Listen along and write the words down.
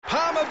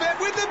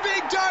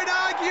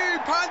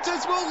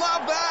will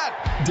love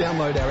that.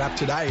 Download our app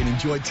today and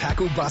enjoy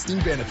tackle-busting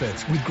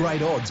benefits with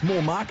great odds,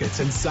 more markets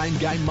and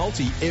same-game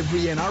multi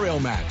every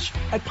NRL match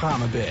at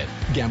Palmerbet.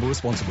 Gamble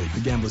responsibly.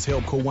 For Gamblers'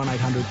 Help, call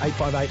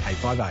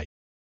 1-800-858-858.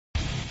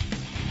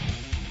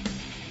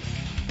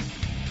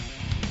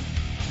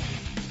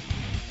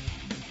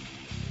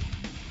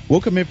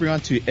 Welcome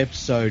everyone to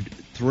episode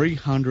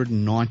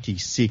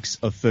 396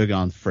 of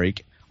Fergo and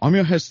Freak. I'm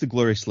your host, the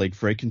Glorious League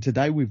Freak, and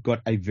today we've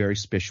got a very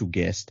special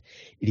guest.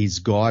 It is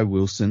Guy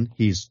Wilson.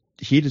 He's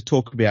here to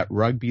talk about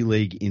rugby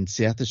league in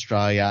South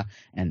Australia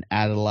and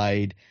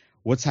Adelaide,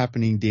 what's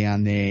happening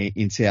down there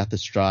in South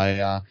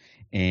Australia.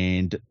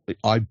 And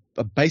I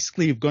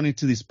basically have gone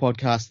into this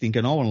podcast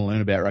thinking I want to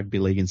learn about rugby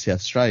league in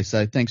South Australia.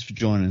 So thanks for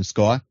joining us,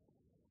 Guy.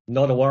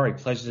 Not a worry.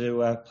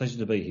 Pleasure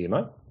to be here,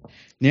 mate.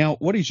 Now,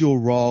 what is your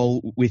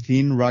role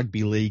within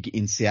rugby league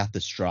in South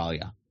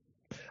Australia?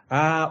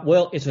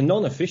 Well, it's a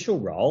non-official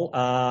role.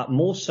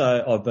 More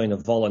so, I've been a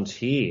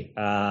volunteer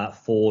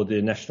for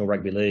the National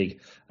Rugby League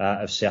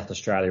of South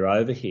Australia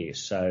over here.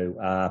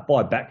 So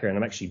by background,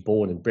 I'm actually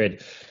born and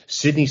bred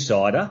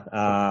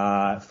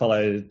Sydney-sider,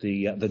 followed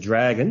the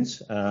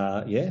Dragons.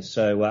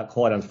 So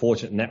quite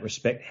unfortunate in that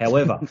respect.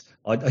 However,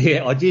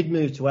 I did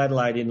move to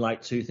Adelaide in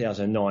late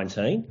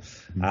 2019.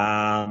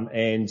 I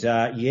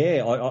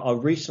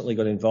recently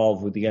got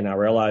involved with the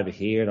NRL over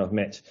here, and I've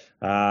met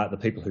the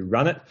people who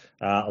run it,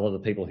 a lot of the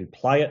people who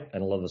play it,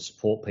 and a lot of the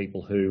support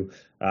people who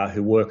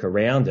work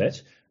around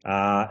it.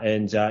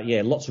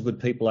 Lots of good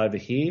people over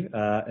here.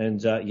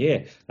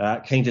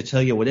 Keen to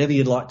tell you whatever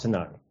you'd like to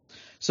know.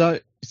 So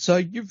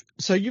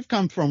you've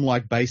come from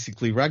like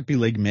basically rugby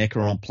league mecca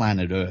on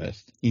planet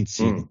Earth in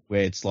Sydney,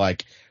 where it's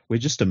like we're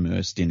just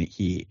immersed in it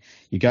here.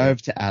 You go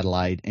over to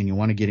Adelaide and you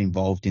want to get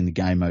involved in the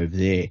game over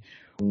there.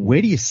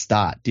 Where do you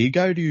start? Do you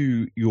go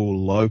to your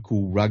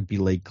local rugby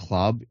league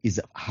club? Is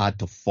it hard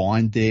to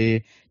find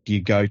there? Do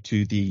you go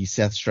to the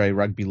South Australia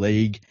Rugby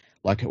League?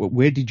 Like,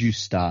 where did you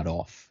start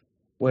off?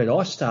 Where did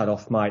I start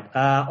off, mate?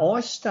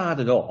 I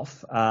started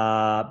off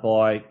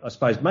by, I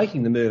suppose,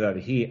 making the move over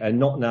here and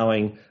not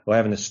knowing or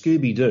having a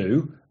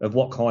Scooby-Doo of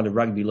what kind of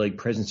rugby league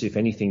presence, if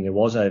anything, there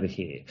was over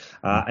here.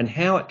 And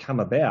how it come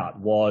about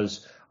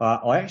was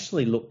I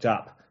actually looked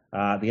up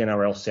the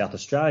NRL South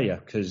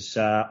Australia because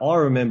I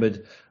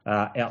remembered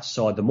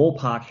outside the Moore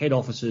Park head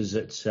offices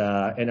at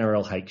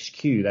NRL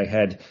HQ, they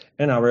had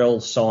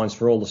NRL signs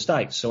for all the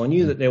states. So I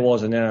knew that there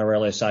was an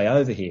NRL SA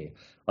over here.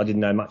 I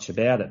didn't know much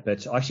about it,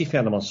 but I actually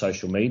found them on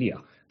social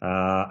media,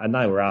 and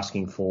they were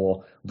asking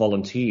for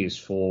volunteers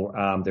for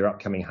their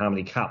upcoming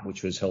Harmony Cup,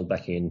 which was held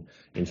back in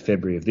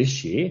February of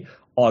this year.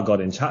 I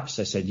got in touch.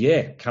 They said,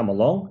 yeah, come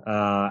along,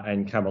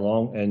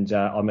 and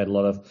I met a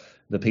lot of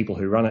the people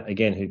who run it,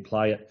 again, who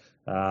play it,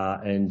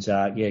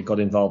 got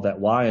involved that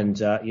way, and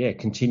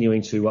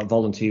continuing to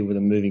volunteer with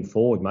them moving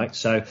forward, mate.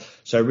 So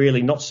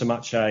really not so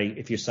much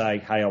if you say,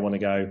 hey, I want to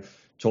go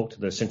talk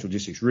to the Central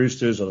Districts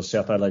Roosters or the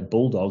South Adelaide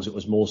Bulldogs. It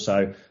was more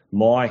so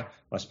my,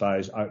 I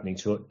suppose, opening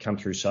to it come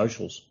through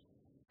socials.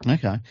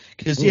 Okay.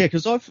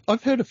 Because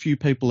I've heard a few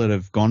people that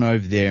have gone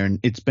over there and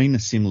it's been a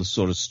similar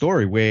sort of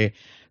story where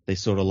they're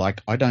sort of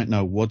like, I don't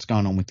know what's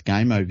going on with the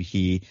game over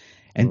here.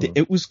 And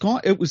it was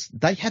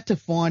they had to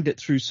find it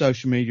through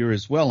social media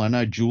as well. I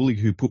know Julie,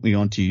 who put me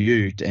onto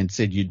you and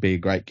said you'd be a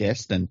great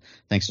guest, and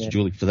thanks to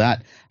Julie for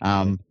that.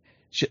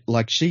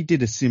 She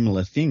did a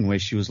similar thing where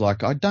she was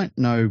like, I don't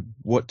know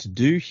what to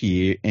do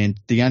here. And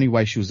the only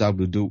way she was able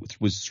to do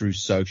it was through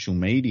social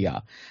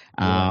media.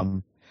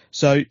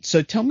 So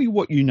tell me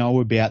what you know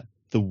about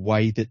the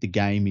way that the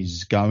game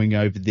is going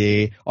over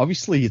there.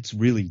 Obviously, it's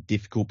really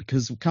difficult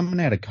because coming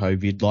out of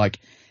COVID,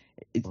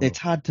 it's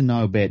hard to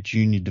know about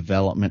junior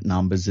development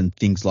numbers and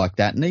things like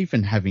that, and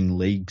even having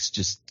leagues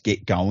just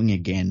get going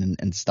again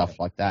and stuff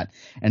like that.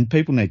 And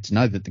people need to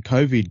know that the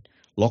COVID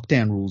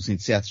lockdown rules in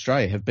South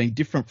Australia have been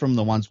different from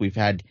the ones we've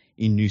had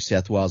in New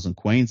South Wales and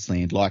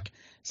Queensland. Like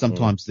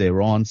sometimes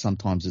they're on,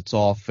 sometimes it's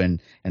off,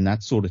 and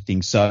that sort of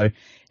thing. So,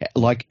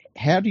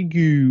 how do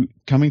you,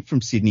 coming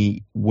from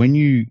Sydney, when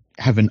you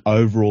have an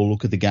overall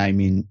look at the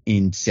game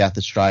in South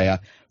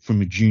Australia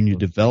from a junior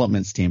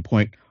development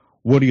standpoint,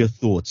 what are your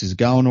thoughts? Is it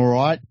going all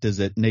right? Does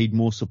it need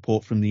more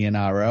support from the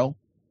NRL?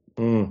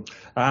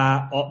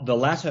 The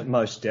latter,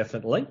 most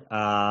definitely.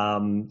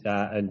 And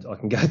I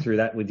can go through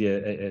that with you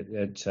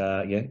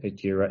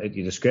at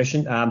your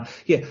discretion.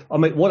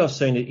 What I've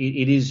seen,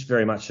 it is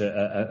very much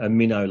a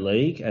minnow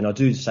league, and I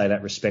do say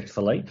that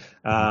respectfully.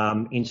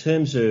 In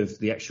terms of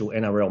the actual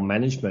NRL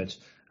management,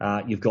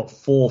 you've got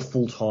 4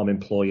 full-time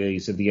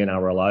employees of the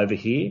NRL over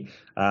here,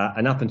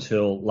 and up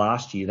until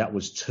last year, that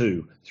was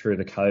 2 through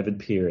the COVID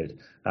period.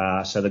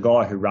 So the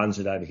guy who runs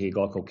it over here, a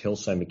guy called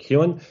Kelso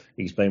McEwen,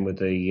 he's been with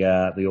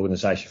the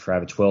organisation for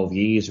over 12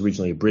 years,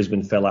 originally a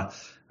Brisbane fella,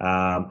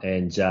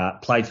 and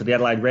played for the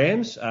Adelaide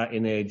Rams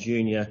in their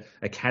junior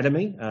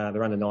academy,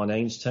 their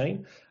under-19s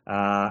team,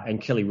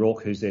 and Kelly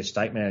Rourke, who's their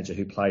state manager,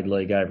 who played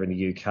league over in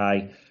the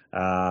UK.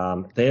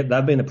 They've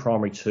been the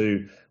primary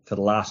 2 for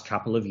the last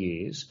couple of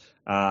years.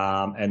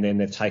 And then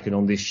they've taken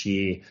on this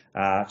year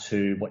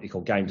to what you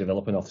call game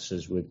development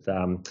officers with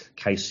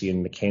Casey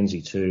and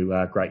Mackenzie,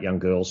 two great young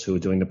girls who are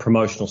doing the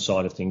promotional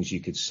side of things, you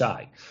could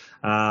say.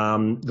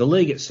 The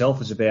league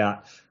itself is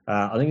about,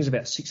 I think it's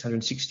about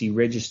 660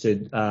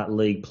 registered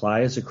league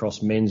players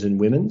across men's and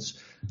women's.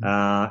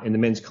 In the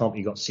men's comp,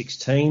 you've got 6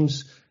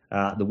 teams.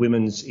 The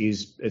women's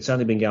it's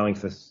only been going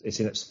it's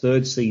in its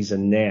 3rd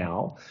season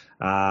now.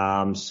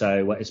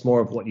 So it's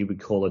more of what you would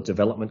call a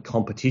development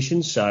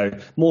competition. So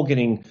more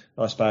getting,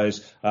 I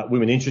suppose,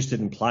 women interested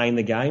in playing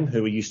the game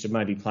who are used to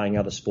maybe playing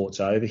other sports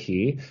over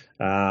here.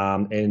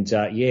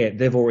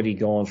 They've already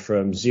gone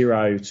from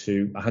 0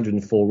 to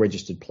 104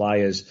 registered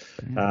players,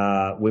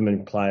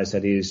 women players,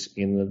 that is,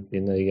 in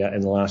the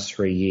last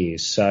 3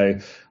 years. So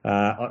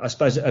I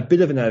suppose a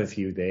bit of an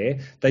overview there.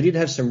 They did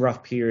have some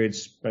rough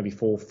periods maybe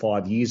 4 or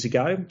 5 years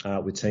ago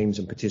with teams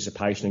and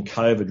participation, and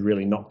COVID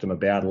really knocked them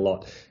about a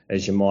lot,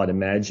 as you might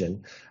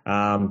imagine.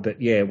 When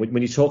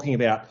you're talking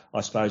about,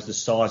 I suppose, the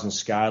size and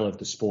scale of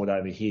the sport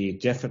over here,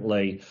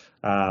 definitely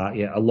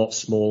a lot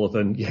smaller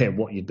than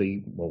what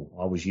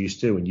I was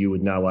used to and you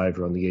would know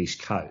over on the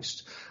East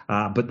Coast.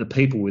 But the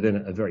people within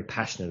it are very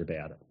passionate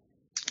about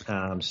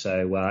it.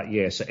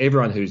 So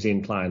everyone who's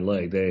in playing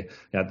league, they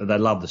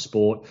love the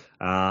sport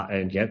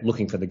and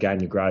looking for the game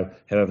to grow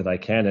however they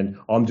can. And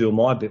I'm doing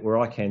my bit where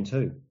I can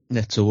too.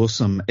 That's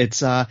awesome.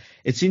 It's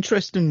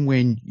interesting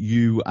when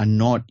you are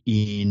not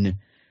in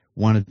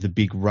one of the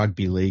big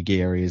rugby league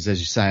areas, as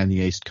you say, on the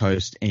East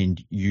Coast,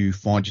 and you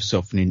find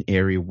yourself in an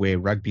area where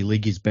rugby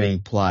league is being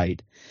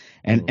played.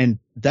 And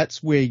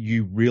that's where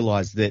you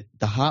realise that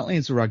the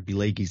heartlands of rugby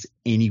league is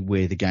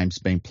anywhere the game's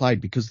being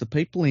played, because the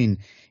people in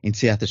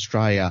South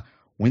Australia,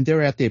 when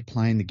they're out there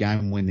playing the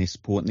game, when they're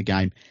supporting the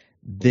game,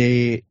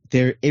 they're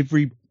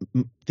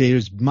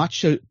as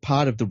much a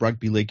part of the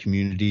rugby league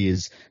community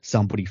as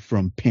somebody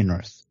from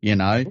Penrith,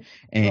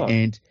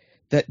 and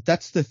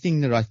that's the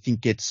thing that I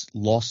think gets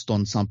lost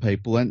on some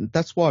people. And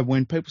that's why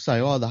when people say,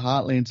 the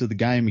heartlands of the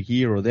game are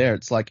here or there,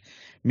 it's like,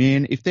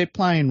 man, if they're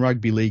playing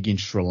rugby league in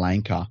Sri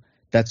Lanka,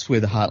 that's where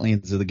the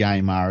heartlands of the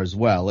game are as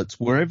well. It's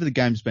wherever the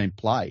game's been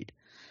played.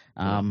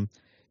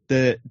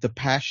 The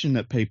passion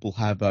that people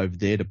have over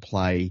there to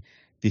play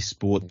this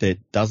sport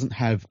that doesn't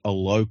have a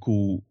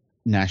local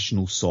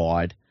national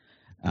side,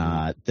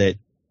 that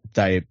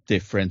their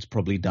friends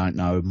probably don't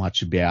know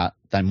much about,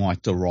 they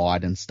might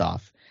deride and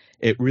stuff.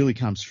 It really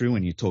comes through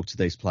when you talk to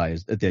these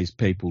players, these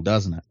people,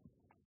 doesn't it?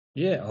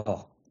 Yeah,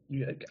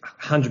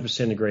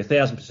 100% agree,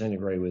 1,000%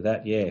 agree with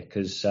that. Yeah,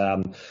 because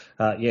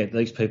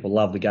these people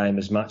love the game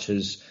as much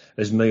as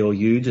me or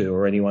you do,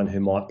 or anyone who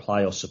might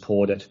play or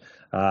support it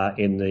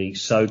in the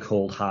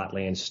so-called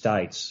heartland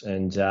states.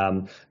 And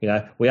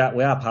we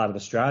are part of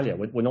Australia.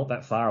 We're not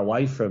that far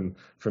away from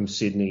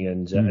Sydney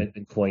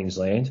and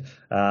Queensland.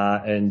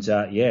 The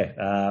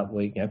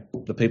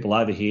people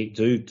over here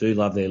do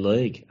love their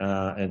league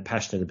and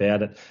passionate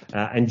about it,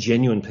 and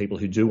genuine people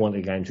who do want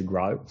the game to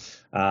grow.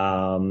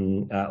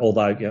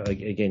 Although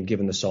again,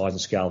 given the size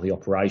and scale of the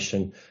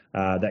operation,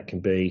 that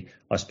can be,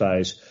 I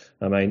suppose,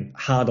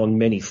 hard on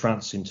many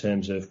fronts in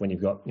terms of when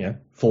you've got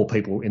 4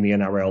 people in the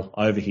NRL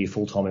over here,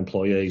 full-time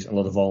employees, and a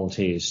lot of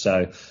volunteers.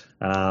 So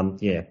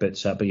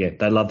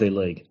they love their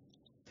league.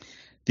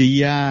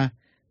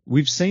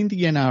 We've seen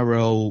the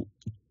NRL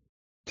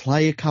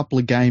play a couple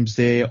of games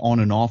there on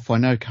and off. I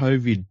know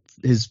COVID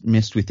has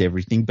messed with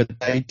everything, but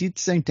they did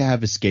seem to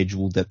have a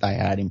schedule that they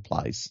had in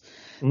place.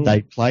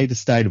 They played a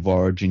State of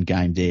Origin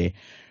game there.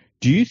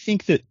 Do you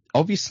think that,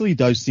 obviously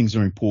those things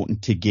are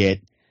important to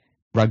get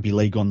rugby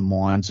league on the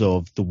minds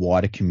of the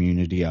wider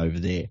community over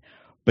there,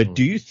 but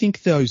do you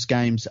think those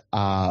games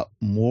are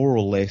more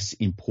or less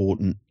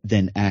important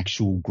than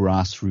actual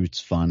grassroots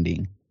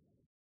funding?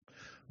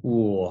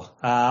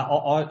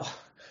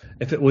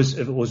 If it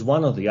was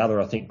one or the other,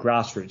 I think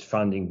grassroots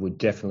funding would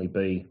definitely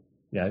be,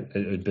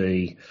 it would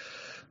be,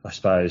 I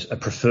suppose, a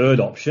preferred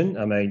option.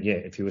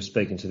 If you were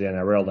speaking to the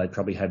NRL, they'd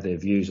probably have their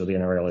views, or the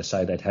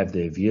NRLSA, they'd have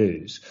their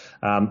views.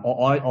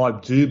 I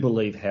do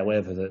believe,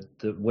 however,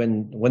 that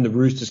when the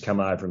Roosters come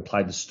over and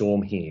played the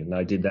Storm here, and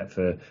they did that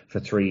for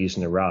 3 years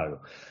in a row,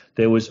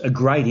 there was a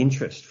great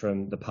interest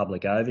from the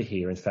public over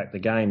here. In fact, the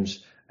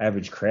game's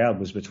average crowd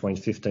was between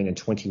 15 and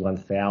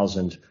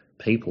 21,000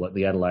 people at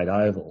the Adelaide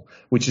Oval,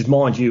 which is,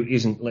 mind you,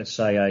 isn't, let's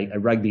say, a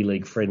rugby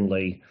league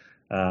friendly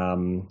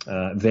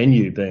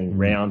venue, being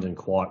round and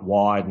quite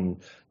wide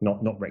and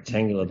not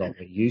rectangular like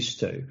we're used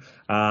to.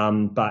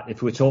 But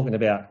if we're talking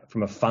about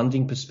from a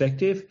funding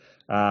perspective,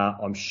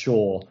 I'm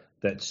sure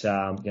that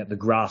the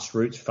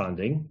grassroots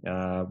funding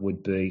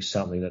would be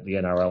something that the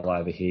NRL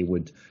over here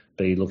would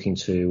be looking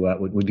to,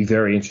 would be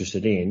very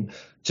interested in,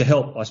 to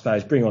help, I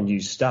suppose, bring on new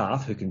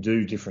staff who can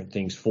do different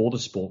things for the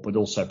sport, but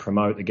also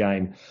promote the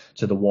game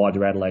to the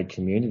wider Adelaide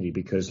community.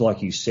 Because,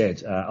 like you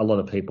said, a lot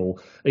of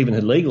people, even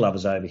the league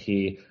lovers over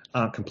here,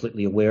 aren't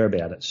completely aware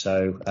about it.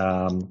 So,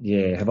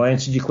 have I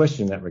answered your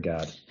question in that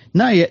regard?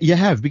 No, you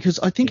have, because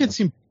I think it's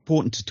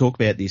important to talk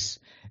about this,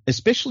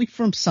 especially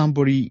from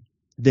somebody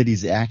that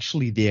is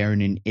actually there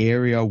in an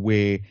area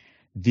where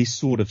this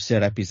sort of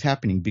setup is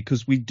happening,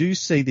 because we do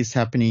see this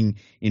happening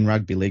in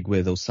rugby league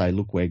where they'll say,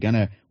 look, we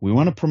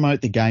want to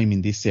promote the game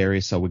in this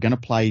area, so we're going to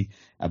play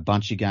a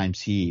bunch of games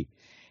here.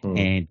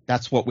 And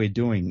that's what we're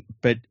doing.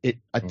 But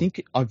I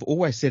think I've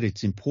always said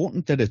it's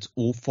important that it's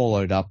all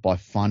followed up by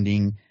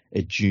funding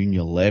at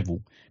junior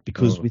level,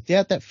 because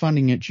without that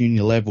funding at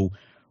junior level,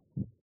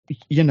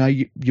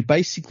 you're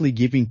basically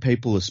giving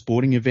people a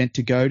sporting event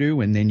to go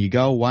to, and then you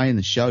go away and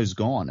the show's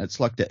gone. It's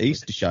like the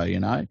Easter show,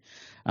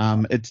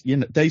 It's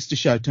the Easter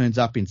show turns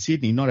up in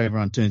Sydney. Not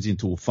everyone turns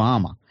into a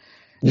farmer.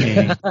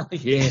 And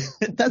yeah,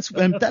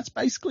 that's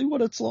basically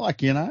what it's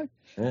like, Yeah,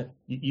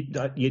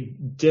 you're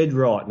dead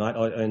right, mate.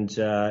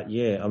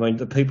 I mean,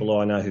 the people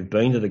I know who've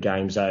been to the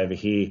games over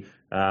here,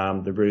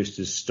 the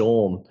Roosters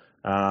Storm,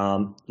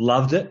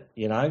 loved it.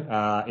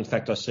 In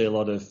fact, I see a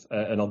lot of,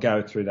 and I'll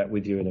go through that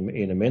with you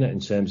in a minute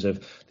in terms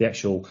of the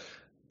actual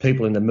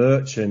people in the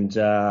merch and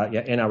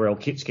NRL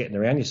kits getting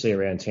around. You see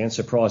around town.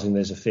 Surprising,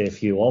 there's a fair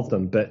few of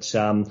them. But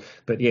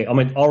yeah, I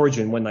mean,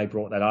 Origin, when they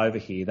brought that over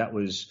here, that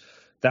was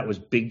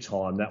big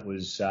time. That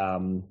was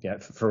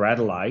for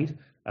Adelaide.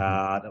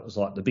 That was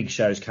like the big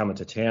shows coming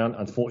to town.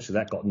 Unfortunately,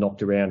 that got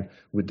knocked around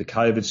with the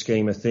COVID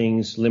scheme of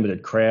things,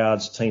 limited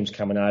crowds, teams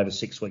coming over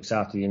 6 weeks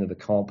after the end of the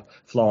comp,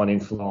 flying in,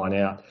 flying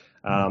out.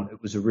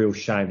 It was a real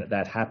shame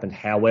that happened.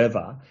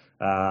 However,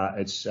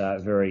 it's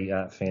very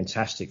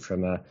fantastic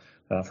from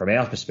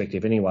our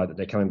perspective anyway, that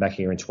they're coming back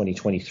here in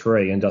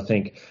 2023. And I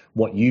think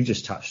what you've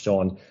just touched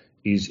on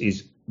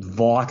is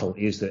vital,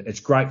 is that it's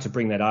great to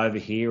bring that over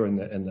here,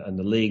 and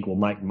the league will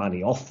make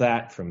money off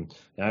that from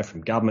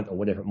government or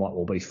whatever it might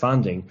well be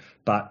funding.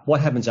 But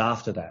what happens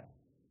after that?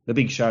 The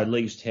big show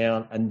leaves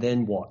town, and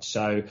then what?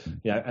 So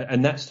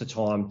and that's the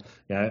time.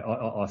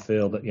 I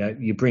feel that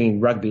you're bringing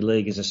rugby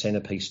league as a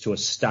centrepiece to a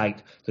state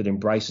that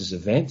embraces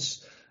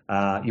events.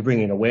 You're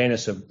bringing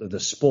awareness of the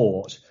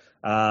sport.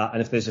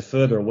 And if there's a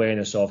further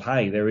awareness of,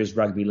 hey, there is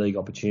rugby league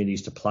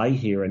opportunities to play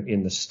here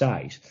in the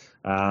state,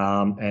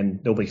 and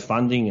there'll be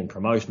funding and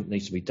promotion that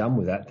needs to be done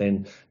with that,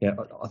 then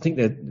I think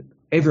that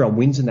everyone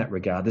wins in that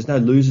regard. There's no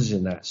losers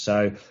in that.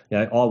 So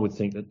I would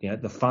think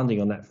that the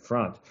funding on that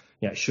front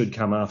should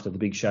come after the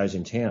big shows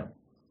in town.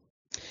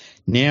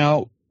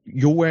 Now,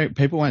 you're wearing,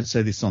 people won't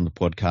say this on the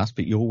podcast,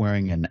 but you're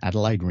wearing an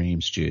Adelaide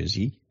Rams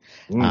jersey.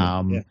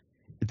 Yeah.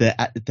 The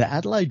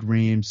Adelaide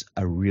Rams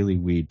are really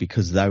weird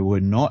because they were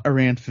not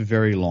around for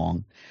very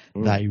long.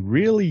 They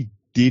really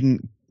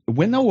didn't.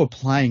 When they were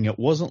playing, it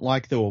wasn't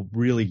like they were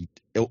really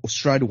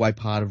straight away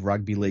part of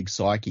rugby league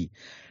psyche.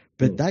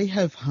 But they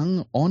have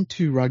hung on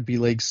to rugby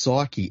league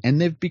psyche, and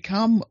they've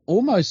become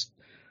almost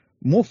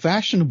more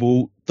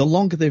fashionable the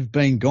longer they've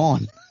been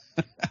gone.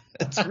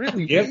 It's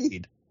really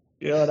weird.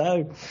 Yeah, I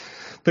know.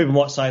 People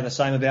might say the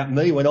same about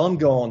me when I'm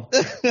gone.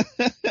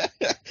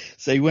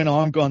 See, when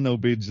I'm gone, they'll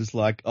be just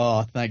like,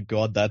 oh, thank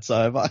God that's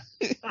over.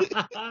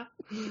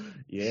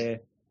 Yeah.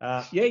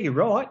 You're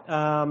right.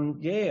 I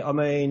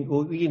mean,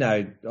 well,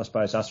 I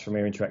suppose us from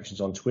our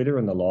interactions on Twitter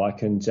and the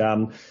like, and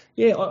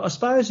I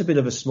suppose a bit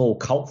of a small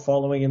cult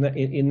following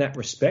in that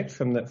respect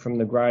from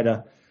the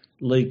greater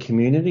league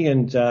community.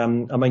 And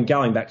I mean,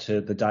 going back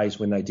to the days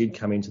when they did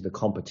come into the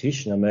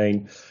competition,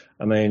 they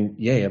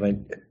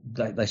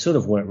sort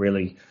of weren't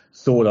really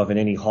thought of in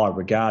any high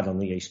regard on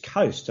the East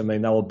Coast. I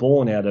mean, they were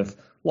born out of,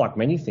 like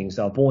many things,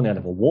 they were born out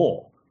of a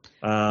war.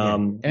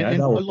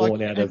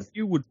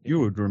 You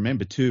would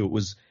remember too. It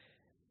was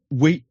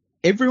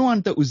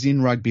everyone that was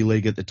in rugby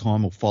league at the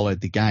time or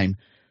followed the game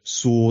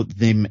saw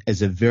them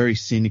as a very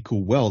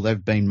cynical. Well,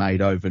 they've been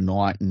made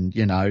overnight, and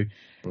no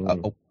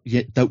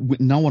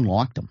one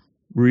liked them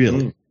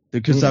really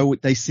because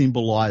they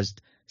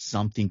symbolised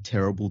something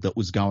terrible that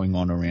was going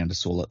on around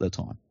us all at the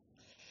time.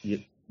 You're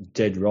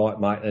dead right,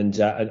 mate.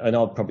 And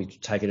I'll probably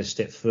take it a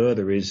step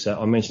further. Is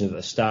I mentioned at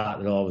the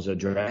start that I was a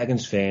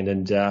Dragons fan,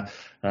 and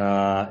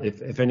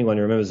if anyone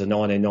remembers the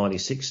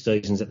 1996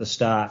 seasons at the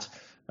start,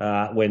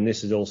 when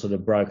this is all sort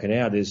of broken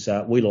out, is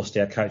we lost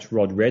our coach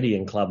Rod Reddy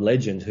and club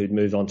legend who'd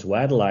moved on to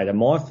Adelaide. And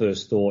my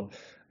first thought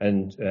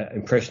and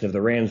impression of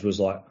the Rams was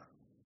like,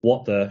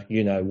 what the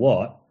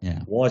what? Yeah.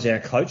 Why's our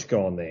coach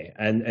gone there?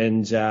 And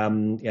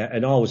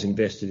I was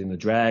invested in the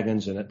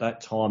Dragons, and at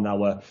that time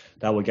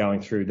they were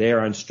going through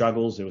their own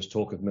struggles. There was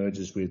talk of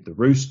mergers with the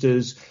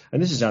Roosters,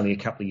 and this is only a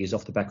couple of years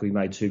off the back. We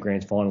made 2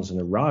 grand finals in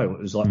a row.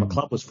 It was like my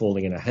club was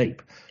falling in a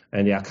heap,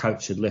 and our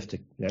coach had left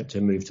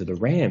to move to the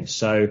Rams.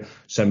 So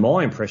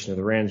my impression of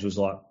the Rams was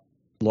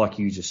like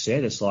you just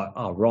said, it's like,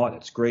 oh right,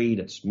 it's greed,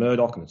 it's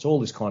Murdoch, and it's all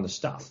this kind of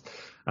stuff.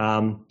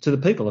 To the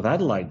people of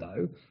Adelaide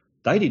though,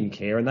 they didn't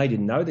care, and they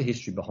didn't know the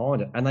history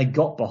behind it, and they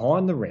got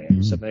behind the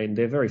Rams. I mean,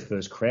 their very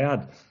first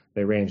crowd,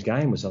 their Rams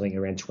game was, I think,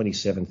 around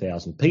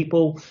 27,000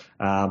 people.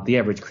 The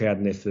average crowd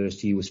in their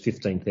first year was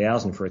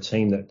 15,000 for a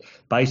team that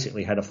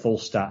basically had a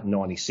false start in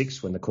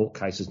 96 when the court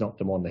cases knocked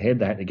them on the head.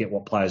 They had to get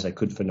what players they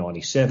could for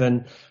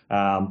 97.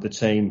 The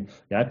team,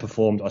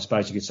 performed, I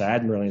suppose you could say,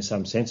 admirably in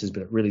some senses,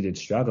 but it really did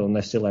struggle, and they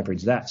still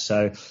averaged that.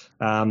 So,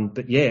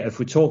 if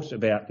we talked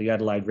about the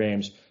Adelaide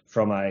Rams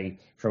from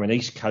an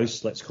East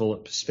Coast, let's call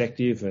it,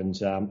 perspective, and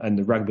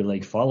the rugby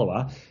league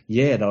follower,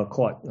 yeah, they were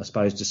quite, I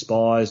suppose,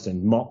 despised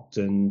and mocked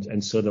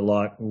and sort of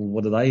like, well,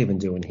 what are they even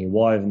doing here?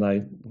 Why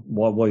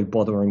are you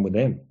bothering with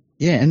them?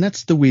 Yeah, and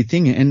that's the weird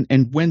thing.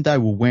 And when they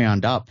were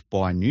wound up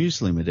by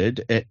News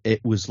Limited,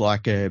 it was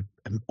like it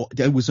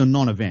was a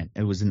non-event.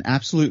 It was an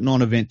absolute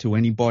non-event to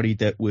anybody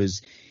that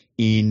was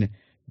in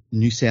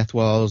New South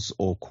Wales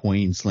or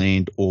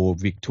Queensland or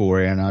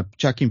Victoria. And I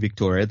chuck in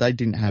Victoria, they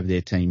didn't have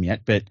their team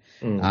yet, but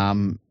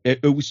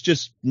it was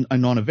just a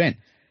non-event.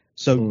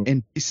 So,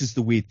 and this is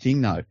the weird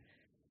thing though.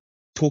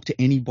 Talk to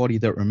anybody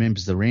that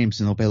remembers the Rams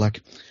and they'll be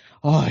like,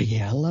 oh,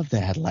 yeah, I love the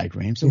Adelaide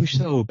Rams. I wish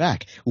they were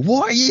back.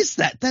 Why is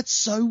that? That's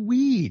so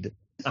weird.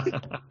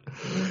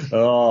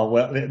 Oh,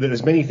 well,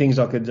 there's many things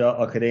I could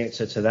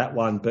answer to that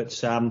one.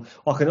 But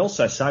I can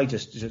also say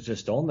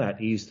just on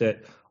that is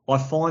that I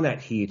find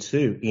that here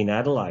too in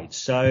Adelaide.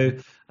 So,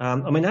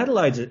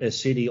 Adelaide's a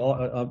city. I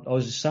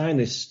was saying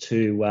this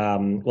to,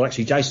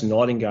 actually, Jason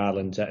Nightingale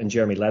and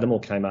Jeremy Lattimore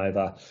came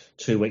over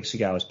 2 weeks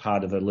ago as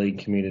part of a league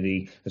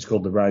community. It's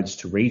called the Roads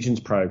to Regions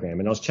program.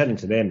 And I was chatting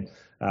to them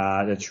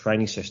at a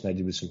training session they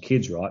did with some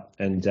kids, right?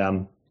 And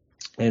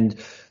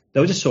they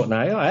were just sort of,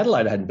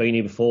 Adelaide hadn't been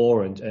here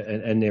before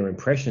and their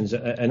impressions.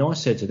 And I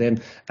said to them,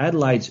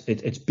 Adelaide's,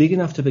 it's big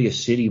enough to be a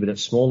city, but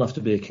it's small enough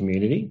to be a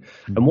community.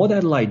 Mm-hmm. And what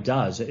Adelaide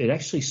does, it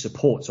actually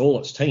supports all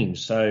its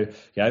teams. So,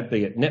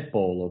 be it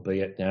netball or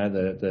be it,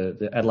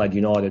 the Adelaide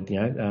United,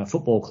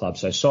 football club,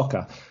 so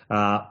soccer,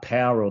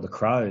 Power or the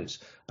Crows,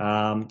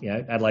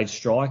 Adelaide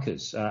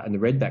Strikers, and the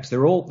Redbacks.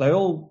 They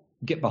all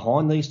get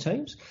behind these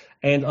teams.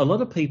 And a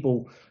lot of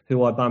people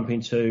who I bump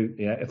into,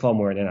 if I'm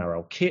wearing an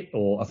NRL kit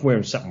or if I'm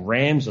wearing something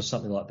Rams or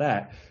something like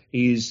that,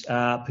 is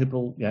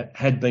people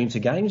had been to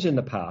games in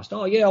the past.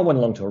 Oh, yeah, I went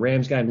along to a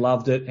Rams game,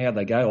 loved it. How'd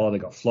they go? Oh, they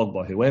got flogged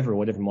by whoever or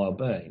whatever it might have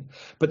been.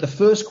 But the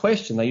first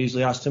question they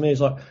usually ask to me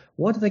is like,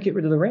 why did they get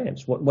rid of the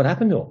Rams? What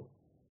happened to them?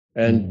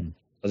 And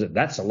I said,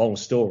 that's a long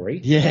story.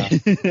 Yeah.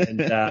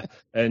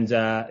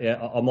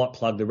 I might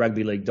plug the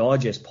Rugby League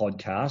Digest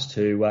podcast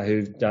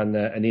who've done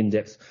an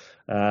in-depth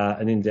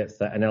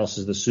analysis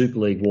of the Super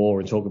League war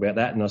and talk about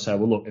that. And I say,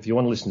 well, look, if you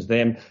want to listen to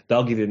them,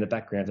 they'll give you the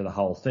background to the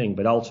whole thing.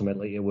 But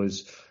ultimately it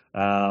was,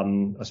 I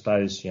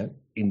suppose,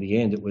 in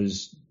the end, it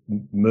was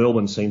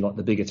Melbourne seemed like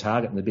the bigger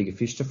target and the bigger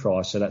fish to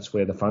fry. So that's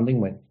where the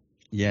funding went.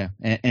 Yeah.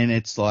 And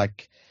it's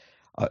like,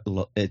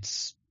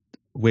 it's,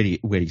 where do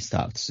you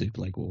start with the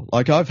Super League war?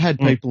 Like I've had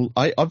people,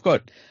 I've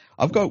got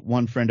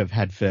one friend I've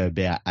had for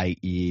about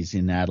 8 years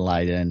in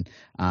Adelaide, and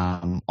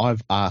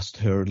I've asked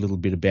her a little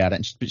bit about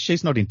it, but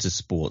she's not into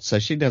sports, so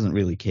she doesn't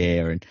really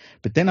care.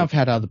 But then I've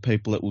had other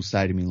people that will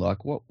say to me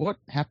like, what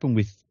happened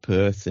with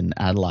Perth and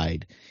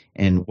Adelaide,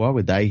 and why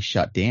were they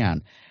shut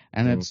down?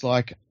 And it's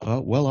like,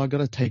 oh, well, I got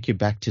to take you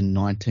back to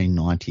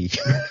 1990.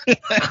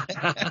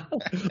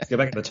 Let's go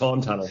back in the time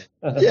tunnel.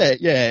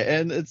 yeah,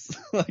 and it's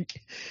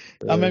like,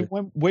 I mean,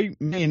 when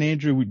me and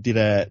Andrew did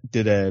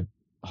a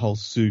whole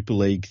Super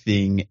League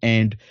thing,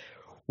 and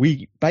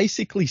we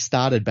basically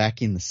started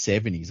back in the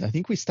 70s. I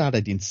think we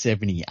started in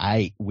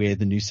 78, where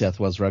the New South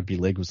Wales Rugby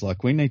League was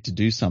like, we need to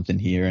do something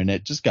here, and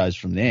it just goes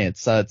from there.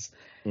 So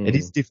it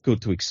is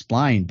difficult to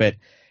explain, but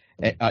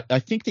I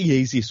think the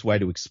easiest way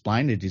to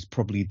explain it is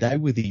probably they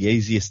were the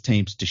easiest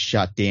teams to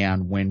shut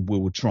down when we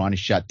were trying to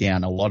shut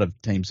down a lot of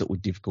teams that were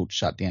difficult to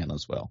shut down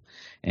as well.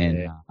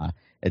 And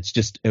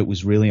it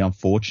was really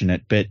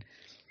unfortunate. But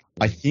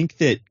I think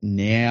that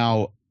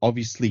now,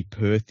 obviously,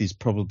 Perth is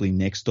probably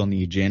next on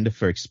the agenda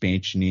for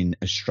expansion in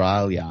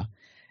Australia,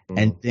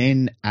 and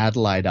then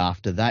Adelaide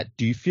after that.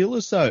 Do you feel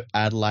as though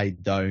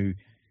Adelaide, though,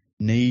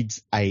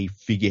 needs a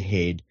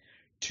figurehead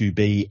to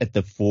be at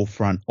the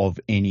forefront of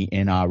any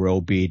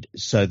NRL bid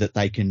so that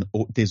they can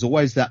 – there's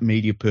always that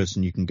media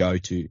person you can go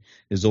to.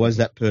 There's always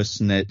that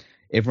person that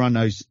everyone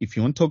knows. If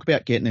you want to talk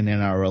about getting an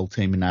NRL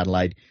team in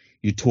Adelaide,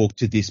 you talk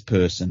to this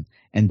person,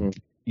 and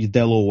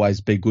they'll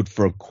always be good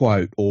for a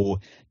quote, or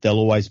they'll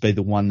always be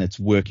the one that's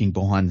working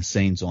behind the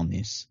scenes on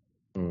this.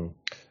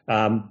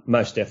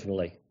 Most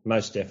definitely.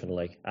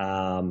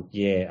 I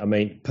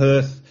mean,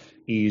 Perth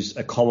is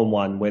a common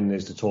one when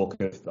there's the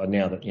talk of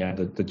now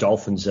that the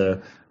Dolphins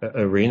are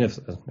in. If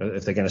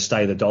they're going to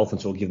stay the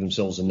Dolphins or give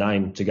themselves a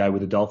name to go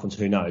with the Dolphins,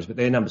 who knows? But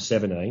they're number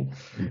 17,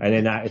 and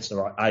then it's the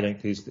right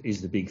 18th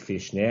is the big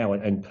fish now,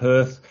 and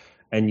Perth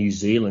and New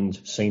Zealand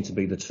seem to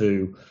be the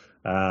two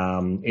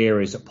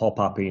areas that pop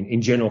up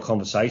in general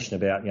conversation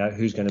about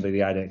who's going to be the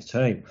 18th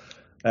team.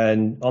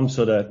 And I'm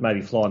sort of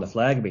maybe flying the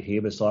flag a bit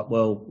here, but it's like,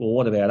 well,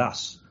 what about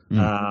us?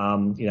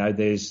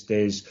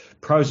 There's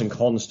pros and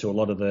cons to a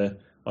lot of the,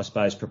 I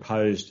suppose,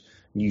 proposed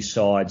new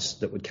sides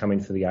that would come in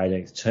for the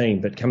 18th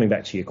team. But coming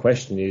back to your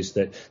question is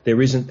that there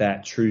isn't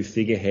that true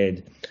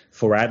figurehead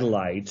for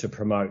Adelaide to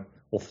promote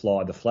or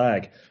fly the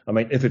flag. I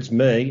mean, if it's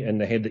me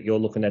and the head that you're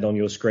looking at on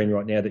your screen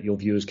right now that your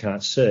viewers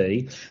can't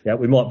see,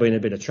 we might be in a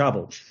bit of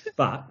trouble.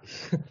 But,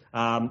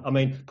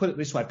 put it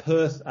this way,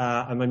 Perth,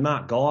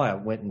 Mark Geyer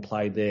went and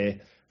played there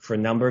for a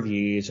number of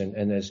years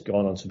and has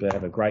gone on to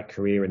have a great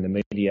career in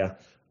the media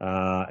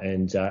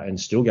and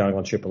still going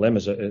on Triple M,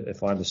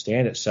 if I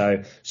understand it.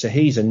 So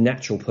he's a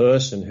natural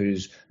person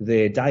who's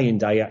there day in,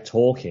 day out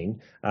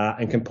talking,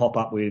 and can pop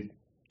up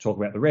talk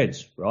about the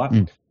Reds, right?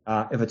 Mm.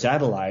 If it's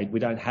Adelaide, we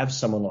don't have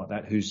someone like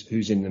that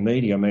who's in the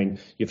media. I mean,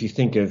 if you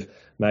think of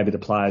maybe the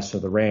players for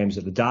the Rams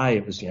of the day,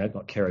 it was,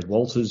 like Kerrod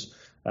Walters.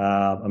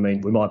 I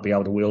mean, we might be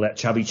able to wheel out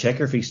Chubby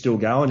Checker if he's still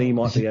going. He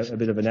might be a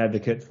bit of an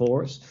advocate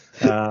for us.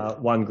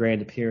 One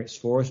grand appearance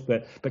for us.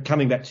 But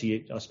coming back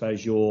to I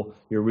suppose your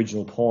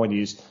original point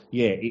is,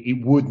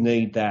 it would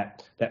need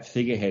that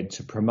figurehead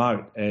to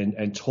promote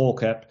and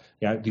talk up,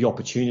 the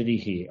opportunity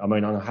here. I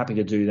mean, I'm happy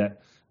to do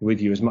that with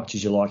you as much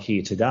as you like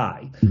here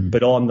today,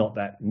 but I'm not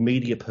that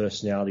media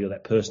personality or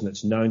that person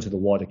that's known to the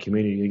wider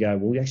community to go,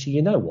 well, actually,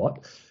 you know what?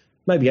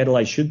 Maybe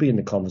Adelaide should be in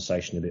the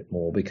conversation a bit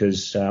more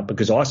because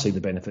I see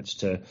the benefits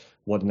to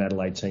what an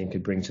Adelaide team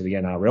could bring to the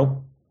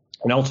NRL.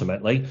 And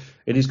ultimately,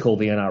 it is called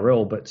the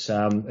NRL, but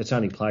it's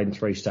only played in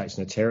 3 states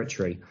and a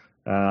territory.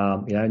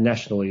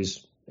 National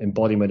is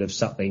embodiment of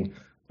something,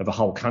 of a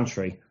whole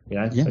country.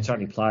 It's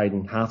only played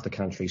in half the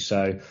country.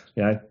 So,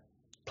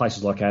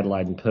 places like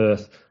Adelaide and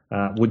Perth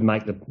would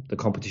make the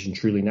competition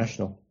truly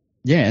national.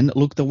 Yeah, and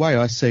look, the way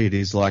I see it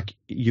is like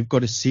you've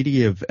got a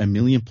city of 1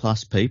 million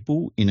plus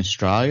people in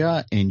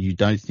Australia and you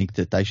don't think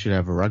that they should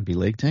have a rugby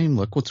league team?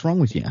 Like, what's wrong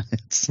with you?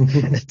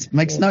 It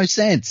makes no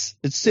sense.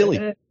 It's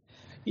silly.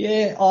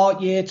 Yeah. Oh,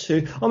 yeah,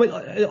 too. I mean,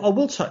 I'll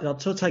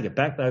take it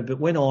back though. But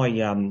when I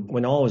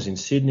was in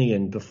Sydney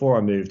and before I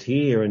moved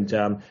here,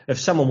 and if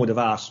someone would have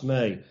asked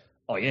me,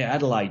 oh yeah,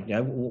 Adelaide,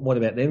 what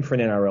about them for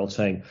an NRL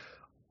team?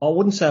 I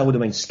wouldn't say I would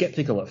have been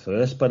sceptical at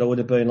first, but I would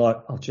have been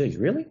like, oh, geez,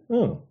 really?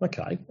 Oh,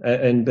 okay.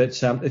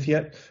 But if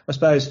you, I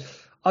suppose,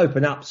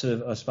 open up sort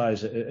of, I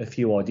suppose, a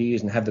few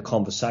ideas and have the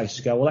conversations,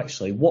 go, well,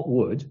 actually, what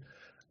would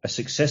a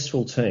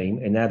successful team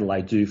in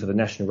Adelaide do for the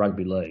National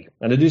Rugby League?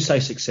 And I do say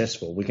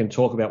successful. We can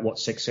talk about what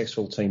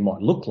successful team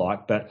might look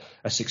like, but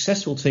a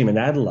successful team in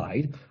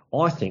Adelaide,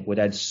 I think, would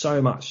add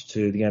so much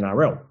to the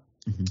NRL.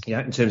 Mm-hmm.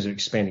 In terms of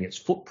expanding its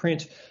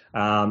footprint,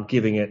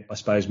 giving it, I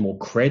suppose, more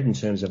cred in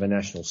terms of a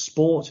national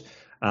sport.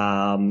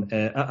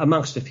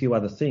 Amongst a few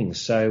other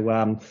things.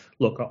 So,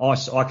 look,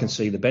 I can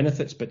see the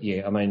benefits, but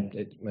yeah, I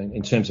mean,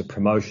 in terms of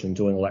promotion and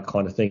doing all that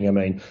kind of thing,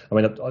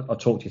 I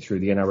talked you through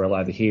the NRL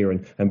over here,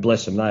 and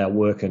bless them, they are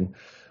working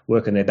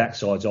their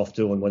backsides off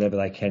doing whatever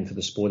they can for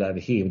the sport over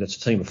here. But it's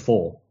a team of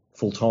 4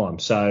 full time.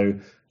 So,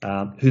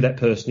 who that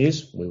person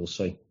is, we will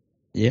see.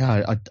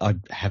 Yeah, I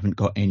haven't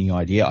got any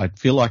idea. I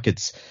feel like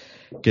it's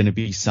going to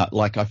be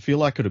I feel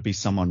like it'll be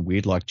someone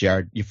weird like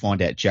Jared. You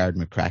find out Jared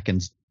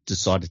McCracken's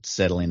decided to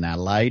settle in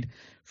Adelaide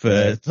for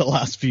the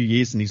last few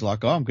years, and he's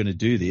like, "Oh, I'm going to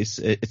do this."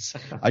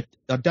 I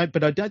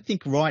don't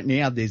think right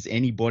now there's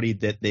anybody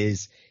that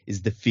is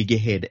the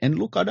figurehead. And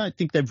look, I don't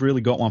think they've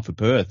really got one for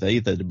Perth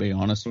either, to be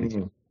honest with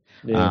you.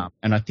 Yeah.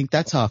 And I think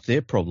that's half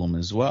their problem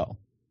as well.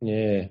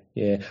 Yeah.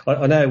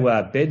 I know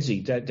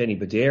Bedsy, Danny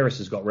Baderis,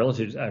 has got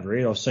relatives over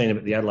here. I've seen him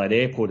at the Adelaide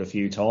airport a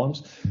few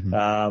times. Mm-hmm.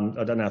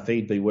 I don't know if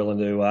he'd be willing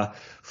to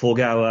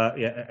forego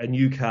a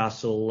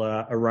Newcastle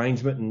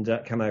arrangement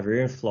and come over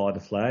here and fly the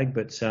flag.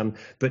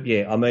 But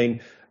yeah, I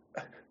mean,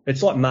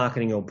 it's like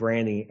marketing or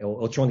branding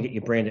or trying to get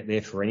your brand out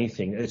there for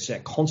anything. It's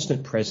that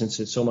constant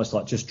presence. It's almost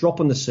like just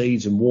dropping the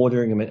seeds and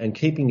watering them and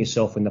keeping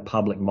yourself in the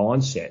public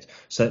mindset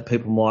so that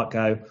people might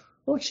go,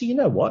 well, actually, you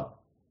know what?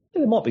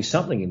 There might be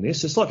something in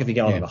this. It's like if you're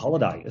going on a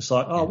holiday. It's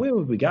like, where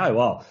would we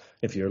go? Oh,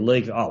 if you're a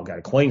league, we'll go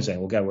to Queensland.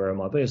 We'll go where it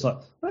might be. It's like,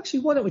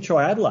 actually, why don't we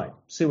try Adelaide?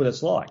 See what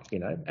it's like,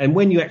 And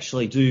when you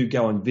actually do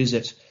go and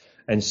visit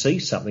and see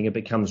something, it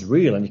becomes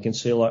real, and you can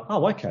see like,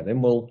 oh, okay,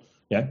 then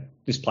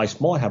this place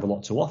might have a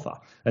lot to offer,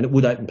 and it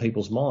would open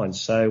people's minds.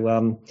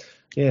 So,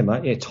 yeah,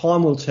 mate,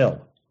 time will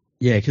tell.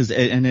 Yeah, because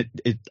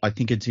I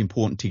think it's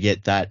important to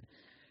get that,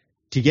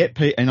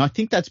 and I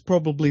think that's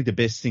probably the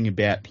best thing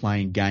about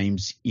playing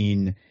games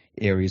in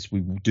areas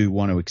we do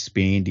want to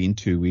expand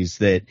into, is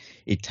that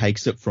it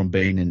takes it from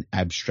being an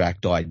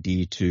abstract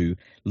idea to,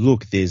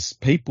 look, there's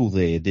people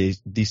there. The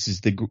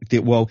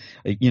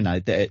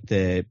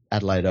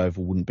Adelaide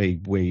Oval wouldn't be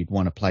where you'd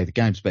want to play the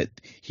games, but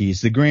here's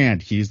the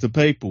ground, here's the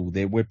people.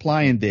 We're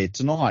playing there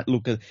tonight.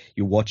 Look,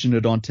 you're watching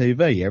it on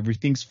TV.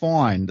 Everything's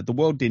fine. The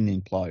world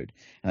didn't implode.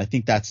 And I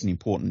think that's an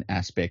important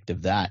aspect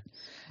of that.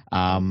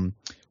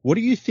 What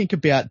do you think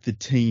about the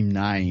team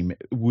name?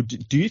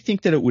 Do you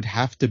think that it would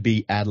have to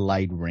be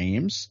Adelaide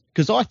Rams?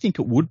 Because I think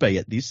it would be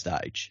at this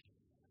stage.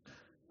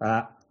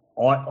 I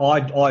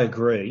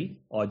agree.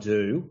 I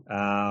do.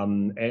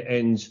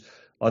 And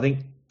I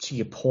think to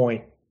your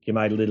point you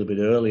made a little bit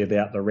earlier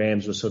about the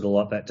Rams were sort of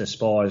like that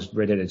despised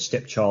red-headed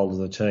stepchild of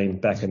the team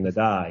back in the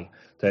day,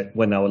 that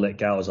when they were let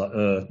go, I was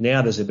like,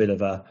 now there's a bit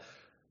of, I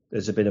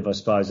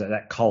suppose,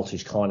 that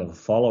cultish kind of a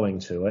following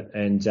to it.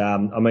 And,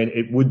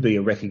 it would be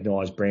a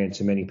recognised brand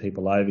to many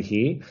people over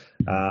here.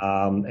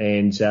 I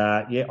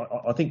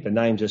think the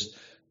name just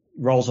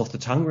rolls off the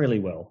tongue really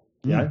well,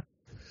 you know.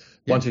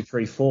 1, 2,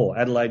 3, 4,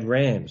 Adelaide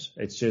Rams.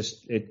 It's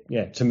just,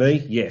 to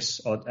me,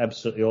 yes, I'm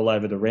absolutely all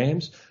over the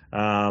Rams.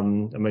 I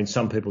mean,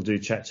 some people do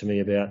chat to me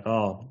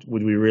about,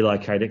 would we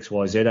relocate X,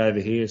 Y, Z over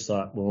here? It's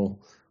like, well,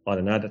 I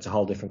don't know. That's a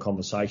whole different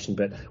conversation.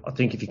 But I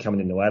think if you're coming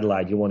into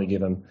Adelaide, you want to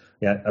give them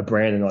a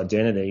brand and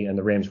identity, and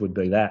the Rams would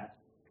be that.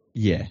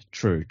 Yeah,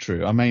 true.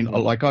 I mean,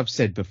 like I've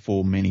said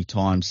before many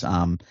times,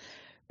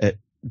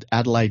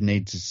 Adelaide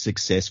needs a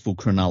successful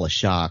Cronulla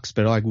Sharks,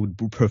 but I would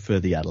prefer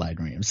the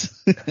Adelaide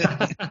Rams.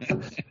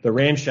 The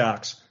Ram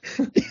Sharks.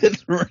 The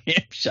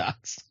Ram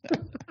Sharks.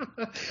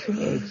 Oh,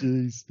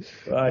 jeez.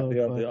 Right,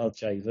 the old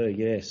JV,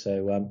 yeah.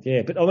 So,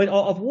 but I mean,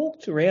 I've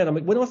walked around. I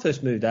mean, when I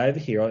first moved over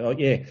here, I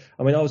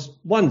was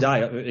one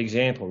day,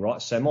 example,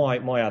 right? So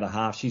my other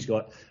half, she's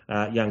got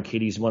young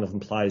kiddies, and one of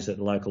them plays at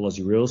the local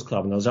Aussie Rules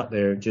Club, and I was up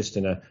there just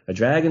in a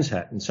Dragons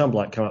hat, and some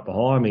bloke come up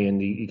behind me, and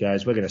he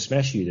goes, "We're going to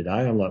smash you today."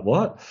 I'm like,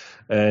 "What?"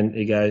 And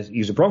he goes, he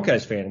was a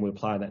Broncos fan, and we were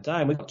playing that day,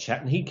 and we got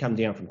chatting. He'd come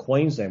down from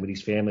Queensland with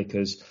his family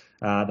because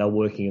they were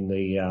working in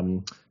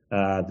the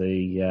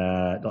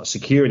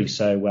security,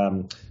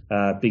 so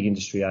big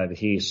industry over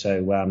here.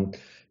 So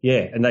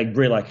and they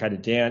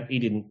relocated down. He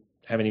didn't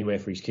have anywhere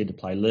for his kid to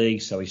play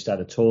league, so he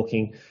started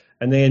talking,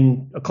 and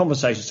then a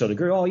conversation sort of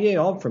grew. Oh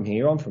yeah, I'm from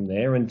here, I'm from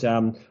there, and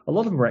a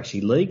lot of them were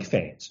actually league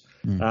fans.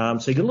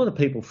 So you get a lot of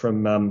people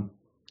from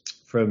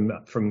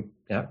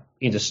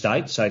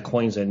interstate, so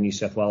Queensland and New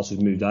South Wales,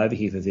 who've moved over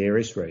here for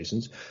various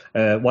reasons.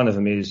 One of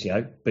them is,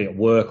 be at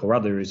work, or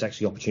other is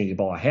actually opportunity to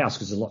buy a house,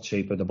 because it's a lot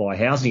cheaper to buy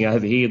housing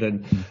over here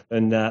than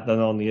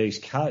on the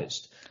East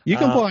Coast. You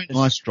can buy a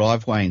nice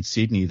driveway in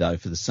Sydney, though,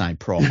 for the same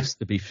price,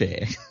 to be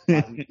fair.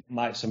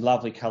 Mate, some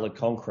lovely coloured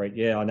concrete.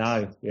 Yeah, I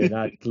know.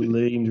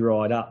 Gleamed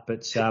right up.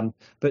 But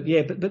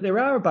there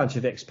are a bunch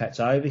of expats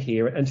over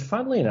here, and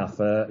funnily enough,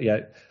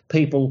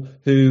 people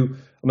who,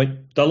 I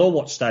mean, they'll all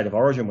watch State of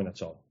Origin when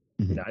it's on.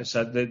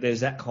 So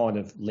there's that kind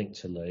of link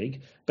to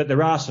league. But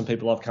there are some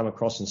people I've come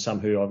across, and some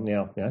who I've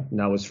now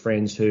know as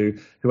friends who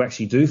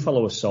actually do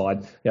follow a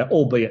side,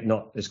 albeit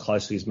not as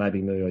closely as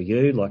maybe me or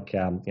you, like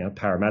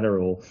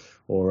Parramatta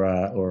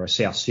or a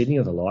South Sydney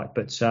or the like.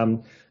 But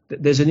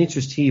there's an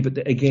interest here.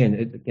 But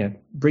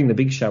again, bring the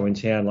big show in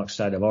town like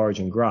State of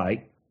Origin,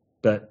 great.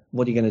 But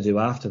what are you going to do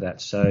after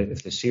that? So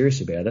if they're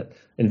serious about it,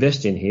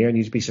 invest in here, and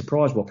you'd be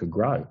surprised what could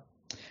grow.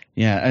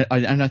 Yeah,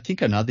 and I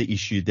think another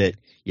issue that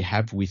you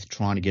have with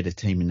trying to get a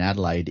team in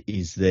Adelaide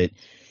is that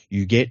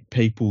you get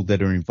people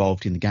that are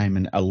involved in the game,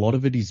 and a lot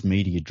of it is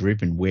media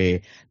driven,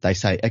 where they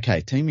say,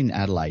 okay, team in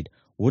Adelaide,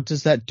 what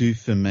does that do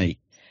for me?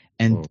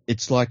 And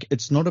it's like,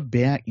 it's not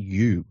about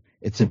you.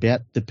 It's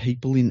about the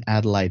people in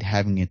Adelaide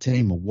having a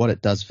team, or what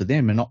it does for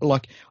them. And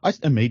I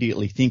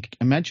immediately think,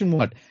 imagine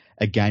what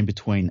a game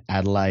between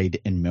Adelaide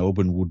and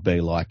Melbourne would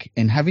be like,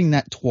 and having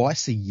that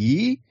twice a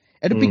year,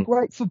 it'd be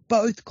great for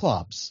both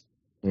clubs.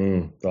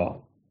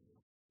 Oh,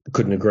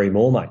 couldn't agree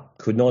more, mate.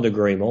 Could not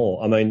agree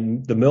more. I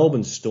mean, the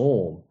Melbourne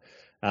Storm,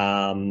 they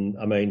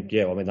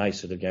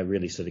sort of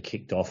really sort of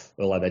kicked off,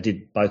 although they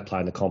did both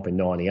play in the comp in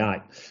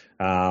 98.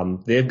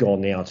 They've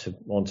gone now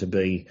on to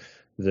be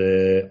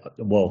the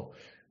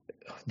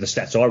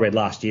stats I read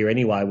last year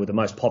anyway, were the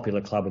most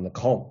popular club in the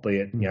comp,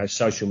 be it,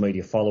 social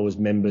media followers,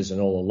 members and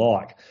all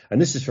alike.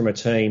 And this is from a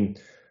team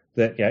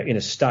that, in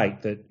a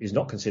state that is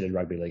not considered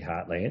rugby league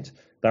heartland.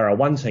 They're a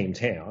one-team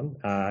town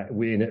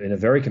in a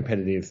very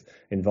competitive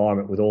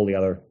environment with all the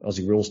other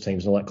Aussie rules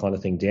teams and all that kind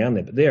of thing down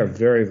there. But they're a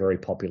very, very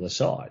popular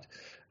side.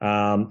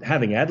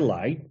 Having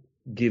Adelaide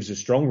gives a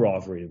strong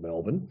rivalry to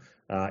Melbourne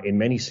in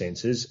many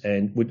senses,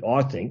 and would,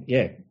 I think,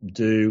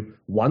 do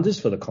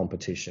wonders for the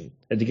competition.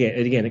 And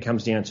again, it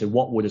comes down to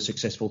what would a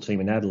successful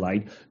team in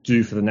Adelaide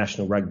do for the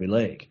National Rugby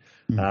League.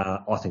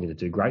 I think it'd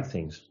do great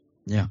things.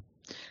 Yeah.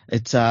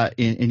 It's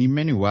in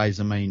many ways,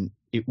 I mean,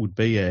 it would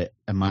be a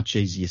much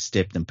easier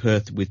step than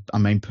Perth.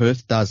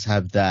 Perth does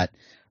have that.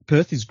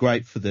 Perth is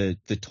great for the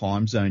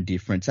time zone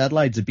difference.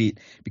 Adelaide's a bit,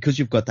 because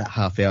you've got that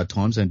half-hour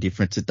time zone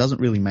difference, it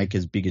doesn't really make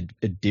as big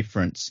a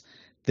difference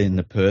than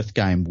the Perth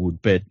game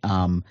would. But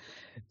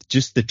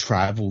just the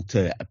travel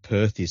to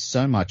Perth is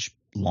so much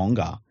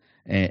longer,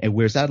 and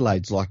whereas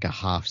Adelaide's like a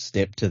half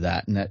step to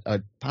that. And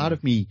that, part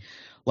of me,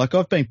 like,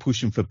 I've been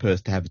pushing for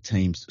Perth to have a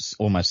team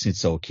almost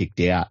since they were kicked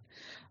out.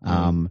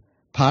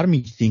 Part of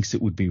me thinks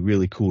it would be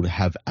really cool to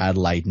have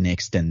Adelaide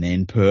next and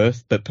then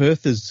Perth. But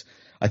Perth is,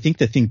 I think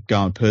the thing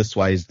going Perth's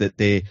way is that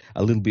they're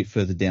a little bit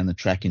further down the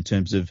track in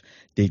terms of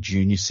their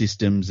junior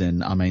systems.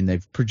 And, I mean,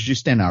 they've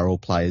produced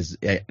NRL players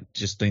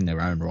just in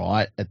their own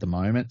right at the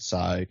moment.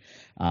 So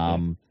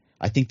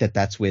I think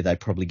that's where they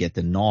probably get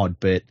the nod.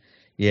 But,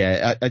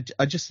 yeah,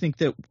 I just think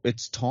that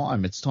it's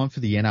time. It's time for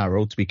the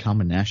NRL to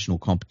become a national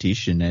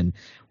competition. And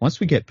once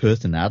we get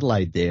Perth and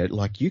Adelaide there,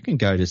 like, you can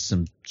go to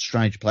some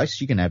strange places.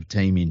 You can have a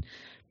team in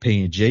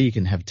PNG, you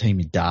can have a team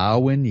in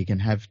Darwin, you can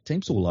have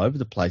teams all over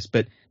the place.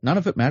 But none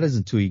of it matters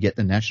until you get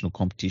the national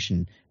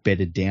competition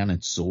bedded down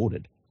and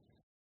sorted.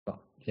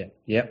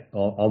 Yeah,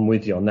 I'm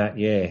with you on that.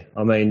 Yeah,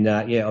 I mean,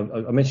 I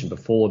mentioned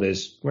before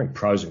there's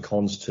pros and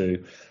cons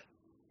to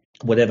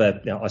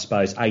whatever, I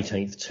suppose,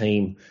 18th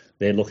team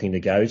they're looking to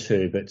go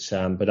to.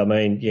 But I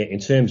mean, yeah, in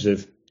terms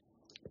of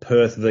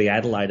Perth v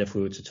Adelaide, if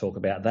we were to talk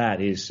about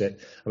that, is that,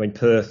 I mean,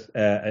 Perth,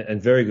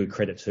 and very good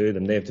credit to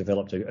them, they've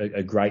developed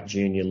a great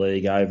junior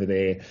league over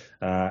there,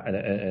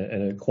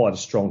 and quite a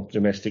strong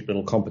domestic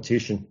little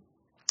competition.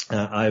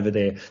 Over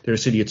there, they're a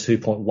city of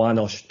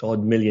 2.1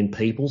 odd million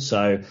people,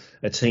 so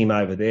a team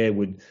over there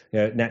would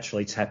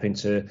naturally tap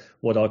into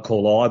what I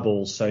call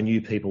eyeballs, so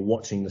new people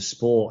watching the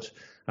sport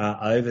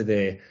over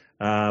there.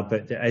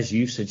 But as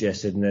you've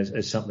suggested, and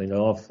as something that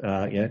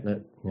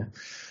I've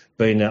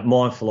been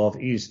mindful of,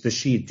 is the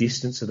sheer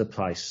distance of the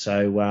place.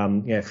 So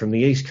from the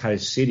East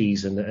Coast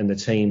cities and the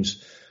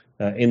teams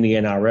in the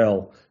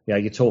NRL,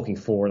 you're talking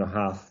 4 to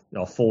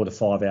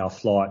 5 hour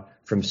flight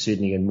from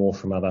Sydney and more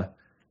from other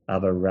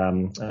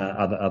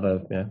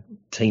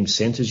team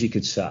centres, you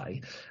could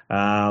say.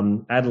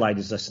 Adelaide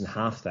is less than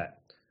half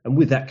that, and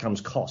with that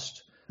comes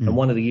cost. And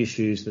one of the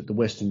issues that the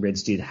Western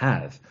Reds did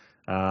have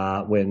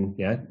when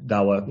they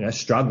were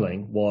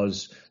struggling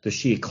was the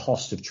sheer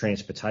cost of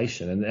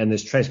transportation, and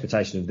there's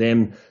transportation of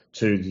them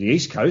to the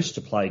East Coast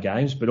to play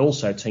games, but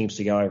also teams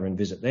to go over and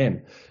visit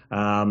them.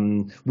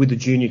 With the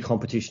junior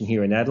competition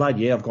here in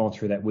Adelaide, I've gone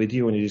through that with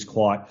you, and it is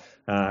quite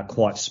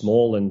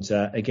small, and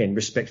again,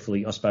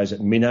 respectfully, I suppose at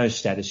minnow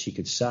status, you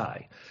could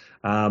say.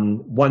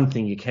 One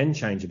thing you can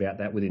change about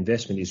that with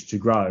investment is to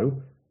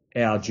grow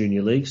our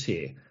junior leagues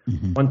here.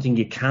 Mm-hmm. One thing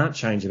you can't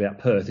change about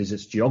Perth is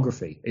its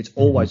geography. It's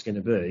always going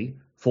to be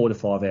 4 to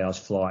 5 hours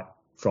flight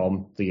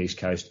from the East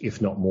Coast,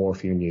 if not more,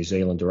 if you're in New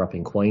Zealand or up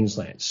in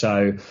Queensland.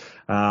 So,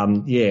 I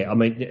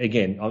mean,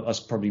 again, I was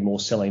probably more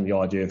selling the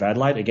idea of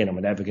Adelaide. Again, I'm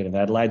an advocate of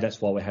Adelaide. That's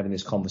why we're having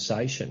this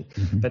conversation.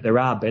 Mm-hmm. But there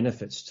are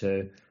benefits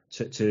to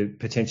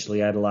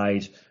potentially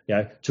Adelaide,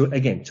 to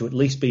at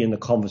least be in the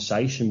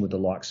conversation with the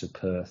likes of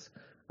Perth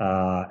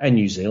and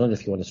New Zealand,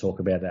 if you want to talk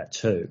about that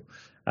too.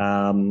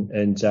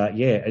 And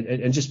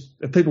just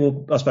if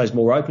people, I suppose,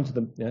 more open to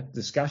the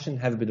discussion,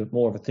 have a bit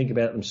more of a think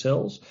about it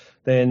themselves,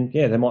 then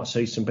they might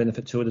see some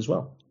benefit to it as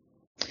well.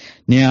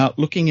 Now,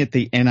 looking at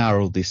the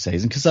NRL this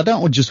season, because I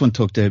don't just want to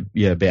talk to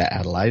you about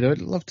Adelaide,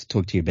 I'd love to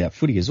talk to you about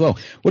footy as well.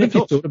 What have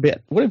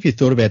you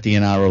thought about the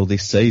NRL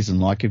this season?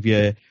 Like,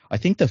 I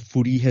think the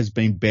footy has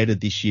been better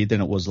this year than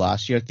it was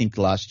last year. I think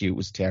last year it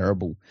was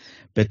terrible,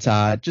 but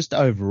just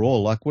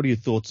overall, like, what are your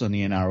thoughts on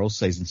the NRL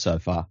season so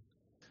far?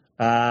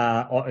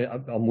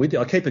 I'm with you.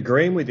 I keep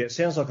agreeing with you. It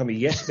sounds like I'm a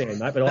yes man,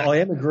 mate, but I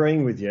am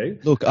agreeing with you.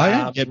 Look, I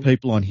don't get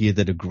people on here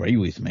that agree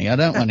with me. I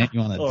don't want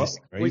anyone that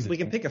disagrees. We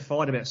can pick a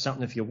fight about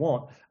something if you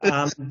want.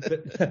 But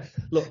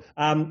look,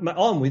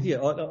 I'm with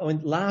you. I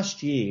mean,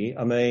 last year,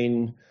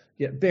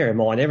 bear in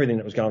mind everything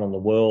that was going on in the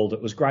world.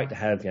 It was great to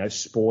have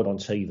sport on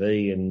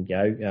TV, and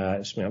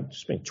it's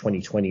been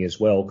 2020 as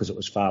well, because it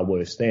was far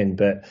worse then.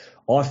 But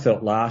I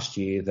felt last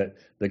year that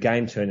the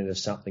game turned into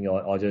something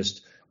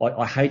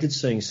I hated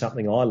seeing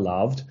something I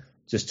loved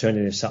just turn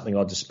into something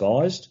I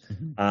despised.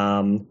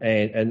 Mm-hmm.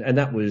 And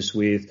that was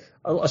with,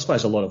 I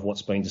suppose, a lot of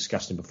what's been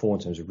discussed before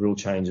in terms of rule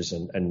changes,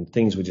 and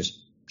things were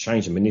just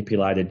changed and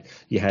manipulated.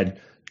 You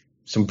had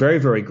some very,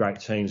 very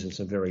great teams and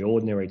some very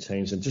ordinary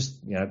teams, and just,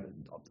 it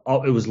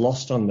was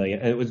lost on me.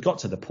 And it got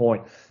to the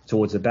point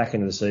towards the back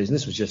end of the season,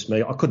 this was just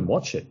me, I couldn't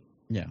watch it.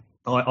 Yeah.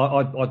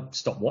 I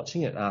stopped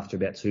watching it after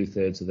about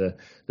 2/3 of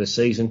the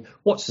season,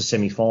 watched the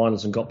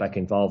semi-finals and got back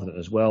involved in it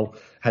as well.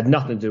 Had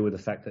nothing to do with the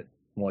fact that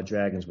my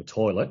Dragons were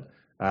toilet,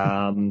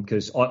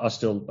 because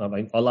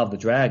I love the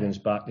Dragons,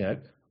 but,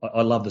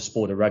 I love the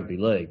sport of rugby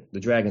league. The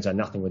Dragons are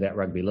nothing without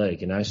rugby league,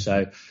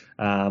 So,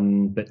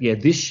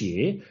 this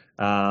year,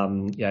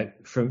 from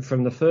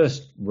the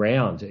first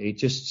round, it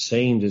just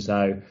seemed as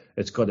though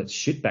it's got its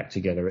shit back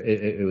together.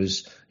 It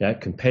was,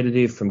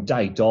 competitive from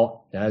day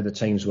dot. The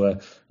teams were,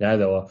 they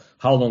were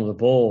holding on to the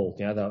ball.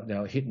 They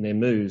were hitting their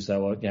moves. They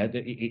were,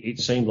 it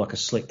seemed like a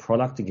slick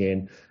product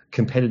again.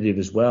 Competitive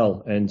as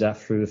well. And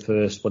through the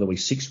first,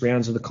 6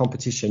 rounds of the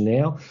competition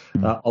now,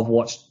 I've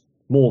watched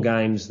more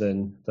games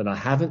than I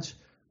haven't.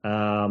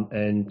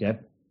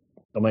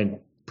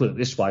 Put it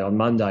this way, on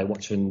Monday,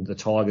 watching the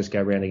Tigers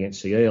go round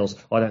against the Eels,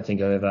 I don't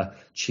think I've ever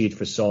cheered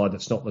for a side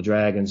that's not the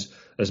Dragons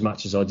as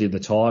much as I did the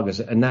Tigers.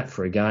 And that,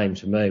 for a game,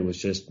 to me,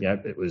 was just,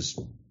 it was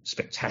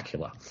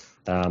spectacular.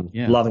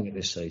 Loving it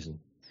this season.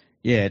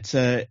 Yeah,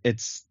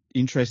 it's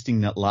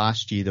interesting that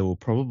last year there were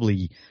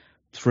probably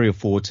 3 or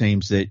 4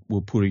 teams that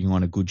were putting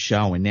on a good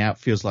show, and now it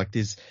feels like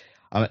there's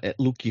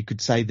you could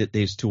say that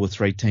there's 2 or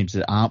 3 teams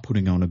that aren't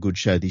putting on a good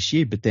show this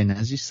year. But then,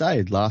 as you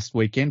say, last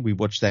weekend we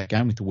watched that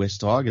game with the West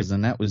Tigers,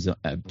 and that was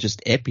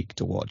just epic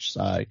to watch.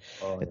 So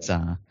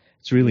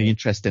it's really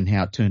interesting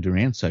how it turned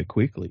around so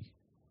quickly.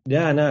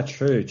 Yeah, no,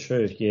 true.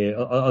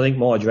 Yeah, I think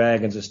my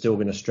Dragons are still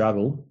going to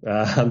struggle.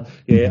 I'm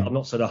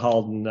not sort of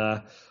holding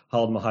my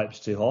hopes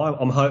too high.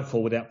 I'm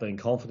hopeful without being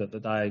confident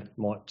that they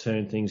might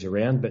turn things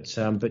around. But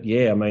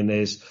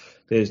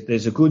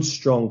there's a good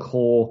strong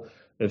core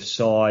of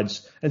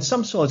sides, and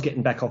some sides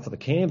getting back off of the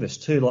canvas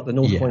too, like the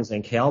North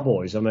Queensland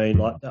Cowboys. I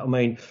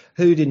mean,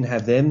 who didn't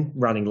have them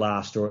running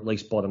last or at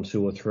least bottom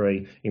 2 or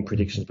 3 in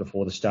predictions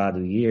before the start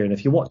of the year? And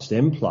if you watch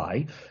them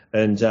play,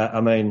 and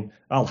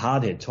old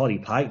hardhead Toddy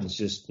Payton's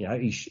just,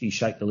 he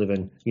shaped the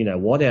living,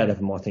 what out of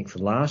them, I think,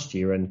 from last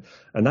year, and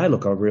they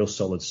look a real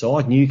solid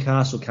side.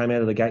 Newcastle came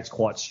out of the gates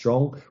quite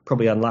strong,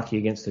 probably unlucky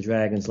against the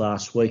Dragons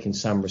last week in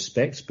some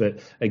respects, but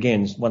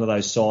again, it's one of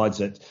those sides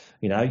that,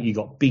 you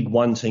got big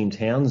one-team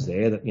towns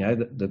there that,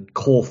 the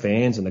core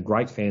fans and the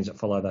great fans that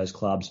follow those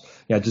clubs,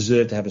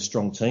 deserve to have a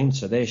strong team.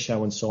 So they're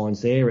showing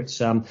signs there. It's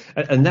and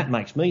that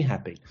makes me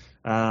happy.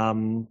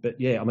 But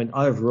yeah, I mean,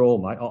 overall,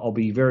 mate, I'll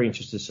be very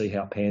interested to see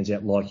how it pans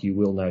out, like you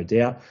will, no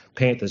doubt.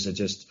 Panthers are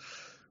just,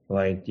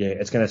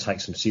 it's going to take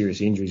some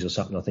serious injuries or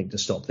something, I think, to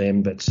stop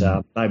them. But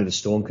maybe the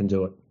Storm can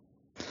do it.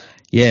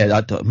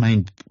 Yeah, I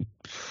mean,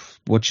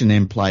 watching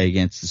them play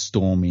against the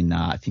Storm in,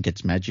 I think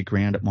it's Magic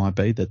Round, it might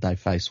be, that they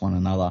face one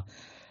another.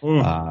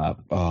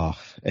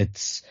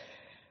 It's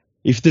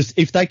if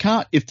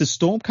the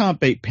Storm can't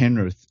beat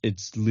Penrith,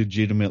 it's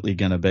legitimately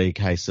going to be a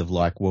case of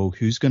like, well,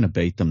 who's going to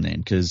beat them then?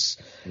 Because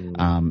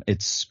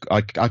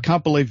I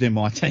can't believe they're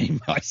my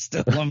team.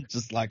 I'm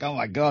just like, oh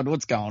my god,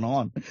 what's going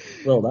on?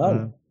 Well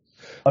done.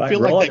 I feel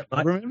like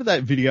remember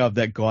that video of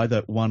that guy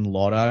that won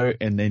Lotto,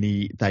 and then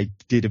they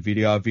did a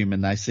video of him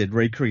and they said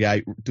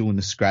recreate doing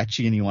the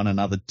scratchy, and he won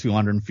another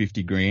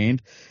 250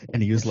 grand,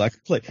 and he was like,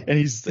 and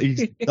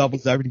he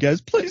doubles over and goes,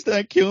 please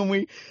don't kill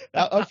me.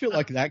 I feel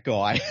like that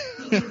guy.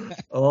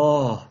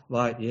 Oh,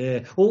 right,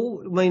 yeah.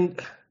 Well, I mean,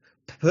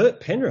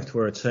 Penrith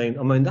were a team,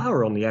 I mean, they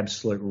were on the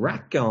absolute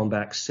rack going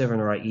back 7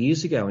 or 8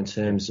 years ago in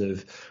terms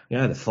of,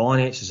 the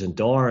finances and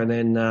Dyer, and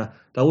then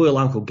they wheeled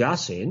Uncle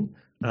Gus in.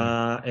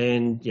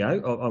 And,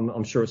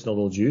 I'm sure it's not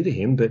all due to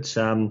him, but,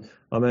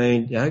 I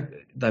mean,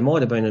 they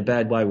might have been in a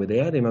bad way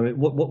without him. I mean,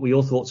 what were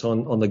your thoughts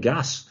on the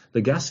Gus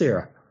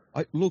era?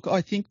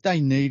 I think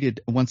they needed,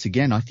 once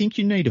again, I think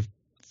you need a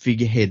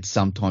figurehead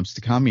sometimes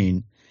to come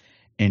in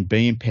and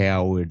be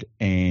empowered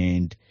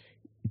and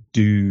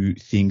do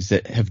things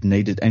that have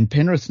needed, and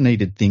Penrith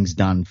needed things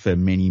done for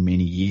many,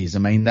 many years. I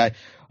mean, I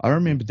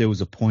remember there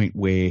was a point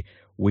where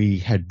we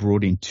had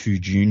brought in 2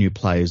 junior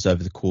players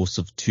over the course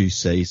of 2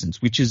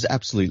 seasons, which is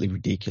absolutely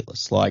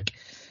ridiculous. Like,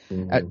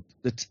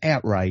 it's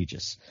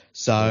outrageous.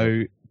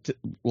 So,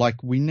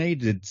 we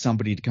needed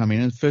somebody to come in,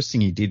 and the first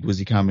thing he did was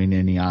he come in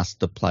and he asked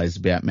the players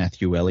about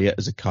Matthew Elliott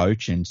as a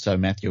coach, and so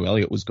Matthew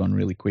Elliott was gone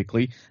really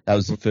quickly. That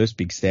was the first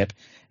big step.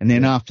 And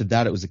then after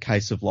that, it was a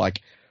case of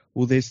like,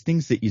 well, there's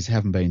things that you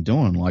haven't been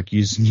doing, like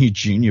using your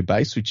junior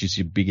base, which is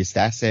your biggest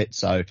asset,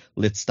 so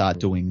let's start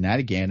doing that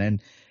again.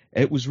 And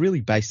it was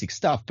really basic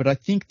stuff, but I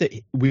think that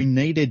we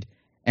needed,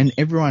 and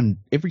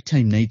every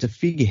team needs a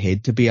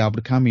figurehead to be able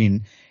to come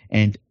in,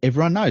 and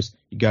everyone knows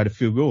you go to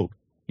Phil Gould.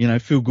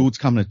 Phil Gould's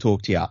coming to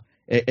talk to you.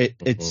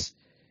 It's,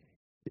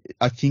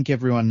 I think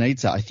everyone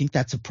needs that. I think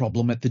that's a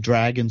problem at the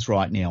Dragons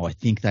right now. I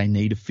think they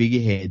need a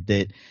figurehead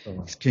that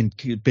can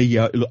be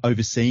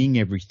overseeing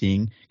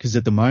everything, because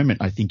at the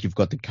moment I think you've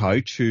got the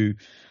coach who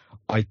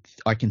I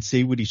can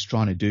see what he's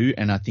trying to do,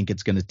 and I think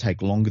it's going to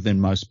take longer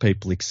than most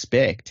people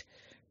expect.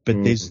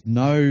 But there's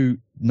no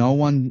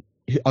one.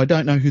 I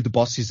don't know who the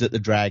boss is at the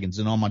Dragons,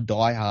 and I'm a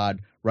diehard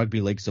rugby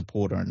league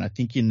supporter, and I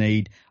think you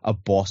need a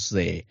boss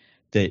there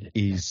that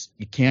is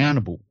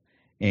accountable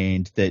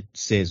and that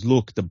says,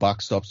 look, the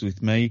buck stops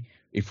with me.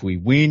 If we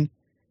win,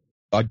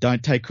 I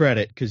don't take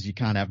credit, because you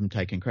can't have them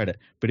taking credit.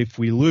 But if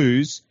we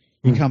lose,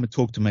 you come and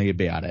talk to me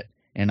about it.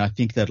 And I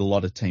think that a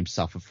lot of teams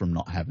suffer from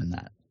not having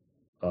that.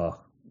 Oh,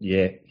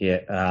 yeah.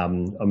 I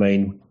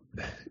mean,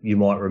 you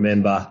might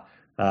remember,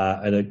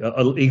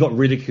 and he got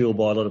ridiculed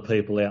by a lot of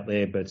people out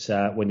there, but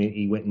when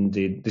he went and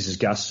did, this is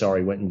Gus,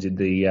 sorry, went and did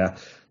the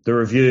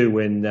review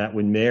when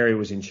Mary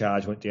was in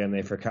charge, went down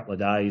there for a couple of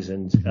days,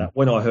 and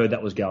when I heard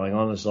that was going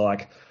on, it was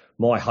like,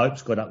 my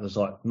hopes got up. It was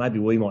like, maybe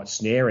we might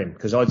snare him,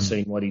 because I'd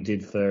seen what he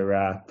did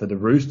for the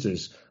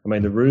Roosters. I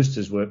mean, the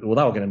Roosters they were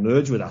going to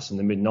merge with us in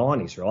the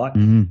mid-90s,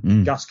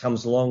 right? Gus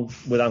comes along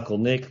with Uncle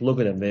Nick. Look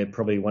at them. They're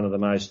probably one of the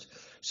most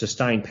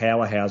sustained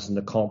powerhouses in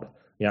the comp,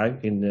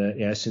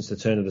 since the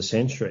turn of the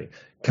century.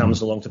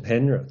 Comes along to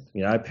Penrith.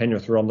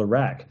 Penrith are on the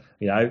rack.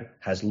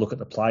 Has a look at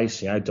the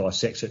place,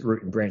 dissects it,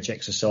 root and branch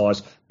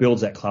exercise,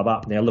 builds that club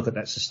up. Now look at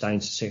that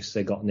sustained success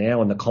they got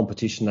now, and the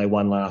competition they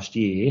won last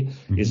year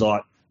is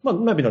like, well,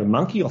 maybe not a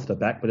monkey off the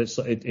back, but it's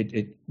I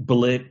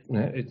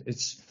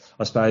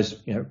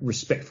suppose,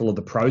 respectful of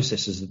the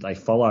processes that they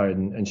follow,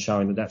 and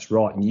showing that that's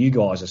right. And you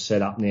guys are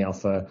set up now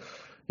for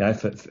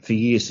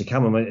years to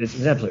come. I mean, it's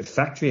an absolute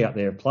factory out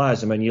there of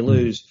players. I mean, you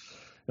lose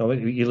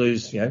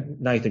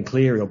Nathan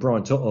Cleary or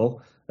Brian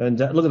Tuttle, and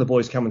look at the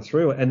boys coming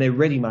through, and they're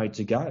ready-made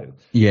to go.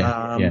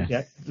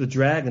 The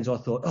Dragons, I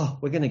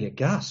thought, we're going to get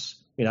Gus.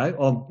 A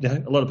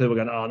lot of people are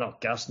going, oh, not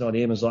Gus, not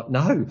him. It's like,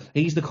 no,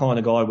 he's the kind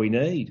of guy we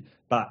need.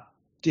 But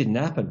didn't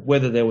happen.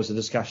 Whether there was a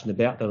discussion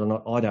about that or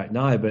not, I don't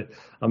know. But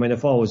I mean,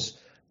 if I was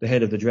the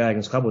head of the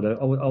Dragons club,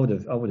 I would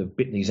have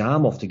bitten his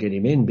arm off to get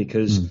him in,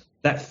 because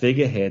that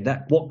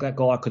figurehead, what that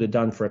guy could have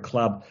done for a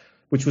club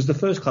which was the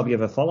first club you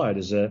ever followed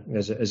as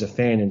a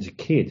fan and as a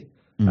kid,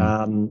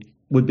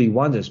 would be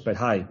wonders. But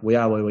hey, we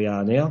are where we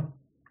are now.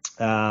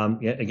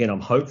 Again,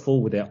 I'm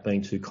hopeful without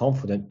being too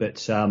confident.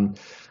 But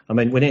I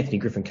mean, when Anthony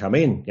Griffin come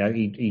in,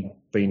 he'd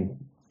been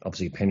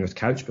obviously a Penrith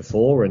coach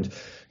before, and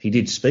he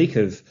did speak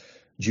of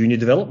junior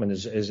development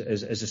as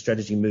a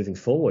strategy moving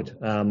forward.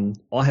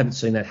 I haven't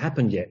seen that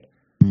happen yet.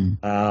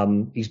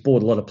 He's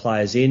brought a lot of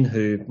players in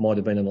who might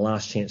have been in the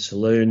last chance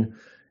saloon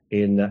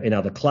in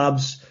other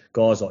clubs.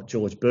 Guys like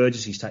George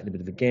Burgess, he's taken a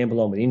bit of a gamble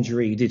on with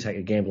injury. He did take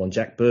a gamble on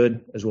Jack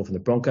Bird as well from the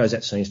Broncos.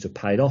 That seems to have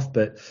paid off.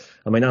 But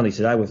I mean, only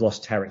today we've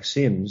lost Tarek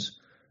Sims.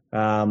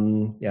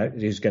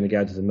 Who's going to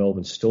go to the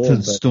Melbourne Storm. To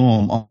the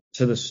Storm.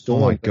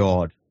 Oh my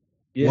God.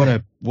 Yeah.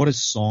 What a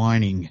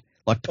signing.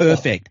 Like,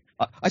 perfect.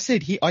 I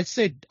think I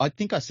said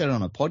it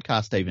on a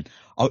podcast even.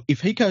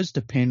 If he goes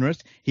to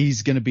Penrith,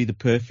 he's going to be the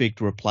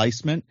perfect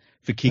replacement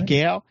for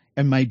Kikau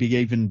and maybe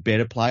even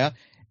better player.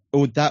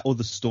 Or that or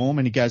the Storm,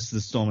 and he goes to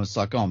the Storm and it's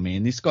like, oh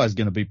man, this guy's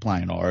going to be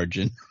playing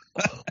Origin.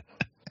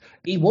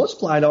 He was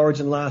playing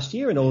Origin last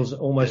year and was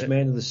almost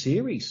man of the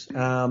series.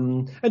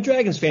 And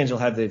Dragons fans will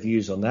have their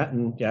views on that.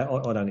 And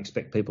I don't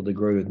expect people to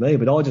agree with me,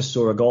 but I just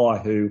saw a guy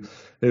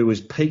who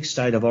was peak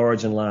state of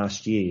Origin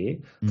last year,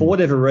 for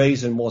whatever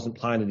reason, wasn't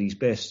playing at his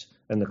best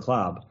in the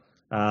club.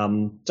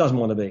 Doesn't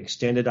want to be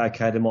extended.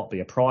 Okay, there might be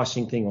a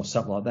pricing thing or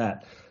something like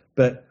that.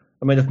 But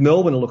I mean, if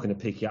Melbourne are looking to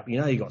pick you up,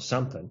 you got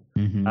something.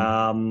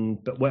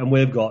 But when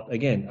we've got,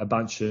 again, a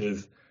bunch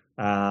of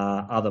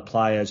other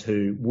players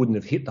who wouldn't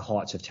have hit the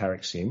heights of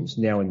Tarek Sims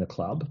now in the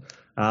club.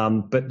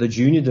 But the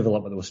junior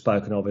development that was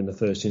spoken of in the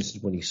first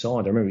instance when he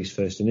signed, I remember his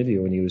first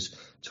interview when he was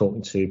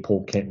talking to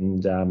Paul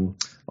Kent and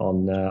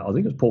I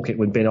think it was Paul Kent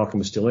when Ben Ikin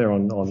was still there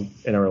on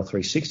NRL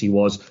 360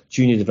 was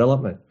junior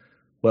development.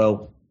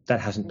 Well,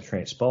 that hasn't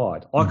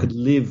transpired. I could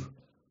live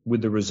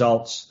with the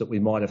results that we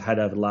might have had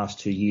over the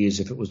last 2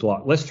 years if it was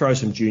like, let's throw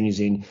some juniors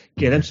in,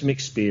 get them some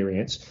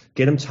experience,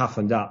 get them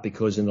toughened up,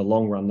 because in the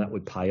long run that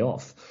would pay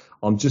off.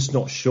 I'm just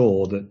not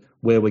sure that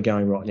where we're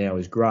going right now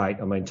is great.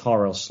 I mean,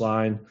 Tyrell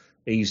Sloan,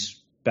 he's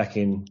back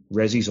in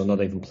Rezzies or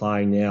not even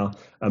playing now.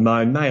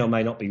 Amon may or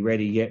may not be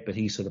ready yet, but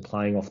he's sort of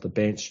playing off the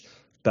bench.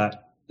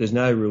 But there's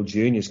no real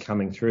juniors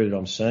coming through that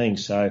I'm seeing.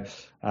 So,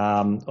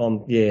 I'm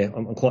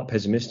quite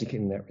pessimistic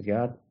in that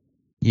regard.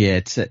 Yeah,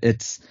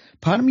 it's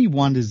part of me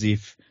wonders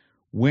if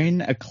when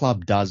a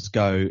club does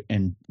go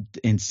and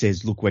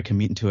says, look, we're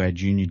committing to our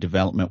junior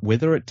development,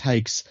 whether it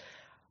takes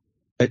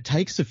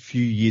a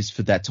few years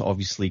for that to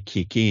obviously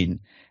kick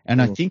in.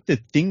 And I think the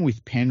thing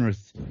with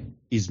Penrith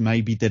is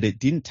maybe that it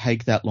didn't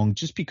take that long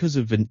just because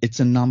it's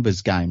a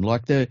numbers game.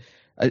 Like the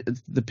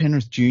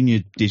Penrith junior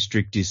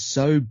district is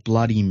so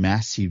bloody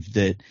massive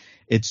that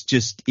it's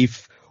just,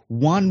 if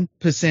 1%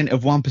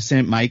 of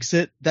 1% makes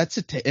it, that's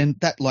a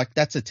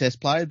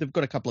test player. They've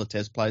got a couple of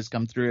test players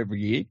come through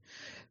every year.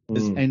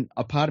 And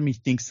a part of me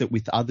thinks that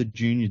with other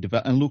junior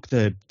development, and look,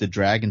 the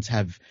Dragons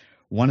have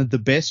one of the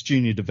best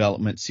junior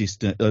development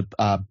system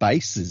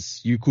bases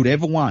you could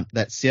ever want.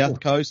 That South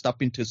Coast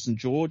up into St.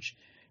 George,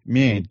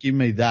 man, give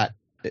me that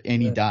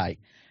any day.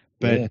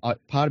 But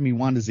part of me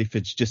wonders if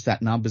it's just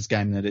that numbers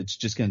game, that it's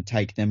just going to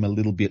take them a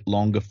little bit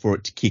longer for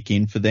it to kick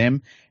in for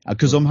them.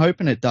 Because I'm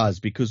hoping it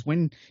does, because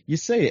when you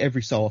see it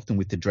every so often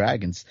with the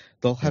Dragons,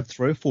 they'll have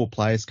 3 or 4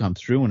 players come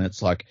through and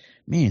it's like,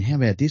 man, how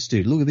about this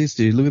dude? Look at this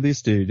dude. Look at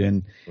this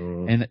dude.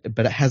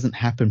 But it hasn't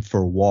happened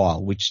for a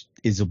while, which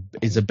is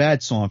a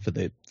bad sign for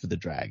the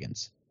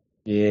Dragons.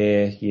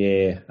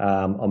 Yeah.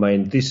 I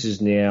mean, this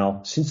is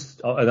now,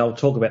 and I'll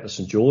talk about the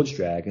St. George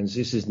Dragons,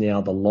 this is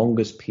now the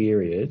longest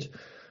period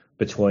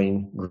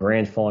between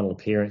grand final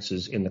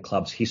appearances in the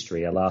club's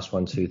history. Our last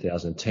one,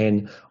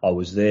 2010, I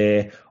was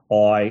there.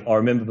 I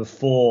remember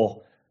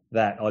before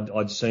that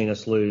I'd seen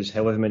us lose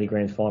however many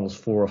grand finals,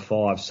 4 or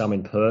 5, some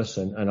in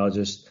person, and I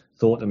just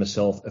thought to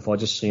myself, if I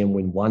just see him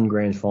win one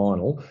grand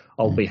final,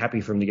 I'll be happy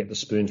for him to get the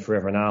spoon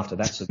forever and after.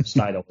 That's the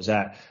state I was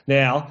at.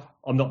 Now,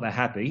 I'm not that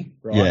happy,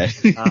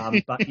 right? Yeah.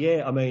 But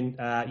yeah, I mean,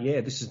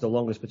 this is the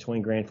longest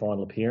between grand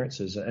final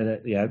appearances,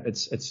 and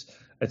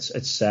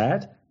it's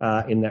sad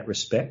in that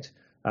respect.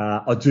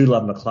 I do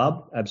love my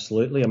club,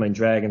 absolutely. I mean,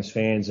 Dragons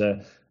fans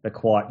are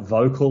quite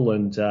vocal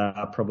and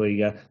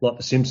probably like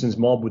the Simpsons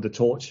mob with the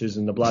torches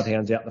and the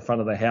bloodhounds out the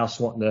front of the house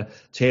wanting to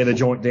tear the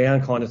joint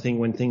down kind of thing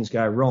when things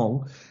go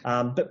wrong.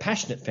 But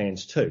passionate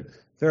fans too,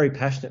 very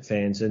passionate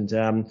fans. And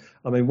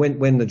I mean,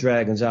 when the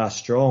Dragons are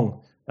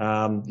strong,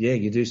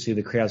 you do see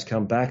the crowds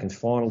come back, and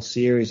final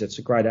series, it's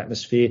a great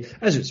atmosphere,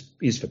 as it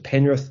is for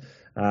Penrith.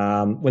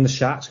 When the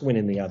Sharks went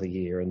in the other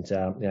year and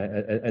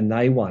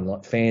they won,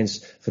 like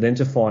fans, for them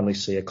to finally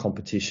see a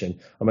competition.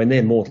 I mean,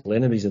 they're mortal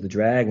enemies of the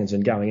Dragons,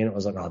 and going in, it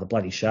was like, oh, the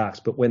bloody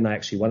Sharks. But when they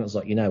actually won, it was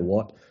like, you know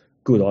what?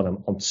 Good on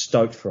them. I'm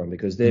stoked for them,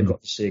 because they've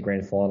got to see a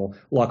grand final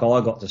like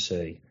I got to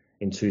see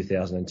in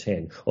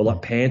 2010, or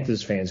like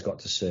Panthers fans got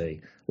to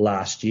see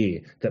last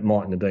year that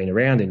mightn't have been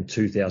around in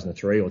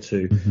 2003 or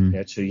too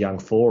young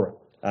for it.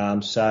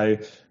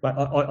 But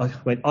I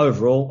mean,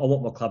 overall, I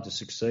want my club to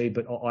succeed,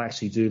 but I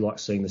actually do like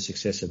seeing the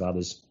success of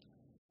others.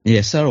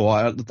 Yeah, so do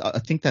I. I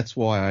think that's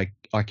why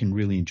I can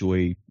really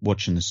enjoy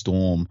watching the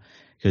Storm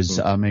because,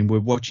 I mean, we're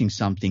watching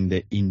something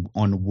that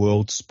on a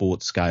world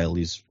sports scale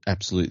is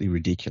absolutely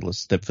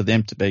ridiculous. That for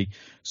them to be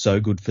so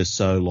good for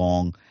so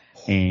long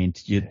and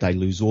they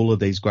lose all of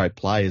these great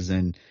players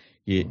and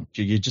you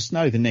just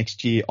know the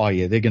next year, oh,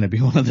 yeah, they're going to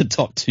be one of the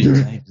top two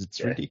teams. It's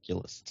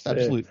ridiculous. It's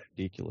absolutely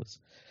ridiculous.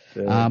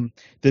 Yeah.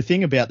 The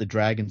thing about the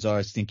Dragons, I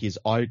always think, is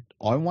I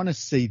want to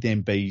see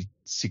them be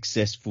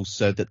successful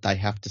so that they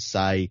have to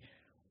say,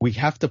 we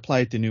have to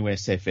play at the new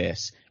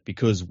SFS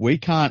because we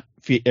can't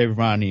fit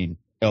everyone in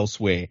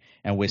elsewhere.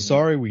 And we're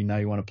sorry, we know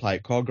you want to play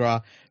at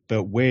Cogra,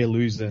 but we're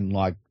losing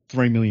like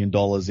 $3 million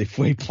if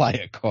we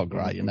play at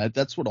Cogra. You know,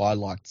 that's what I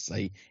like to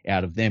see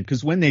out of them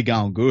because when they're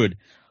going good,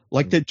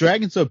 like the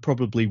Dragons are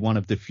probably one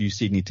of the few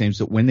Sydney teams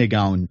that when they're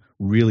going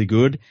really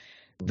good,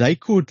 they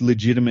could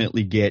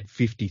legitimately get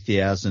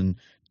 50,000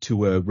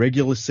 to a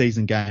regular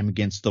season game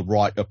against the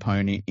right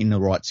opponent in the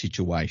right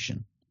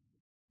situation.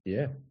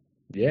 Yeah.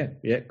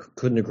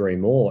 Couldn't agree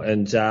more.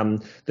 And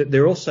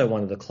they're also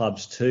one of the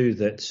clubs too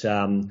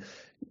that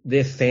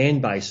their fan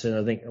base, and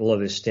I think a lot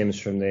of this stems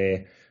from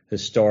their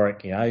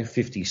historic,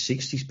 50s,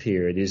 60s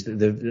period, is that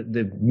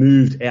they've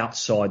moved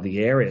outside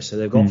the area. So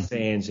they've got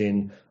fans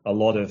in a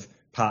lot of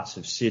parts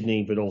of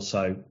Sydney, but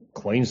also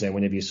Queensland.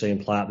 Whenever you see them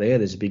play up there,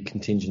 there's a big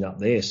contingent up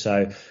there.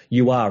 So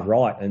you are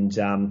right.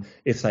 And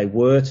if they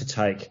were to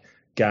take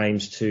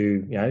games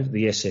to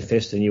the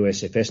SFS, the new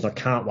SFS, and I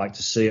can't wait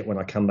to see it when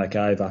I come back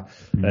over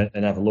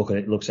and have a look at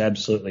it. It looks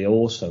absolutely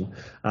awesome.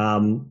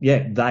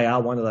 They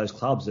are one of those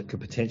clubs that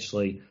could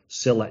potentially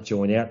sell that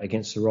joint out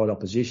against the right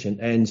opposition.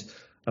 And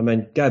I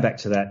mean, go back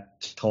to that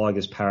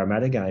Tigers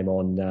Parramatta game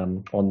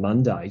on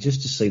Monday,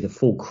 just to see the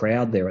full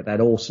crowd there at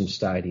that awesome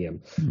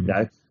stadium,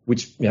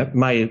 which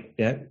may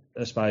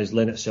I suppose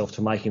lend itself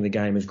to making the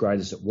game as great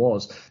as it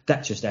was.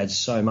 That just adds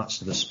so much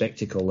to the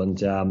spectacle. And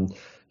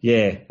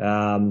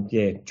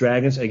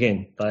Dragons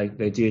again,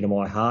 they're dear to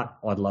my heart.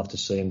 I'd love to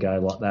see them go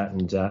like that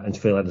and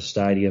fill out the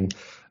stadium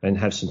and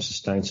have some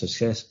sustained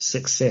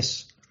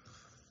success.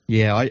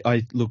 Yeah,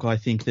 I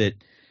think that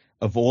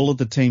of all of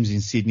the teams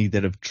in Sydney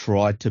that have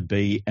tried to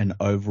be an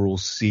overall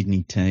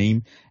Sydney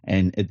team,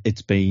 and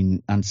it's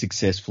been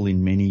unsuccessful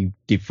in many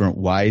different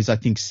ways, I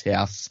think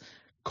South's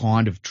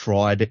kind of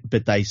tried it,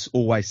 but they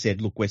always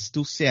said, look, we're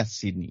still South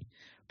Sydney,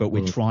 but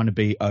we're trying to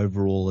be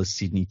overall a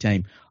Sydney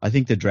team. I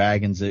think the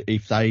Dragons,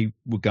 if they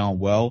were going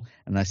well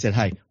and they said,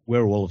 hey,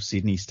 we're all of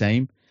Sydney's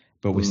team,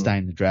 but we're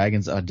staying the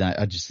Dragons, I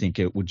just think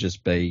it would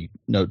just be,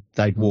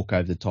 they'd walk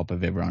over the top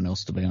of everyone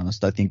else, to be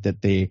honest. I think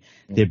that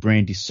their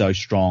brand is so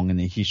strong and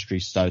their history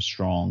is so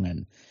strong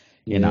and,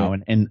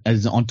 and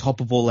as on top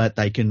of all that,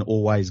 they can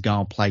always go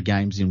and play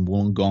games in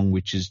Wollongong,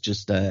 which is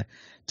just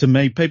to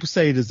me, people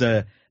see it as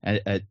a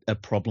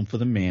problem for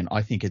them, man.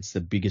 I think it's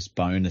the biggest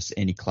bonus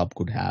any club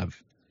could have.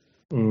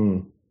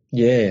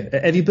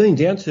 Yeah. Have you been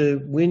down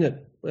to win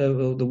at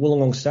the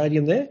Wollongong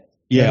Stadium there?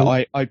 Yeah,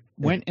 I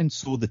went and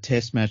saw the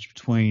test match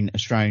between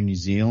Australia and New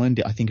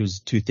Zealand. I think it was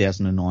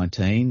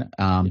 2019.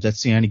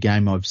 That's the only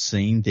game I've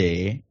seen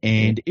there.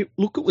 And it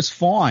was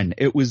fine.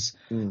 It was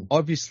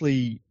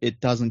obviously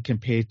it doesn't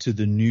compare to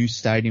the new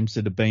stadiums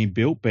that are being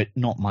built, but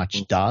not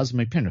much does. I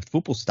mean, Penrith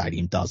Football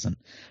Stadium doesn't.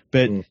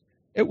 But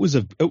it was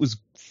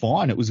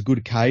fine. It was a good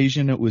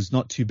occasion. It was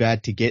not too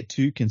bad to get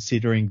to,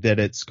 considering that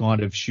it's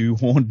kind of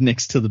shoehorned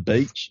next to the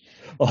beach.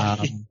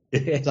 Got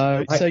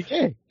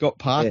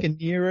parking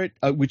near it,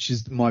 which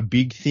is my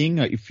big thing.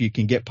 If you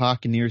can get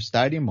parking near a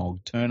stadium, I'll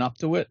turn up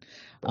to it.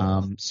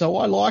 So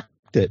I liked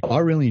it. I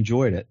really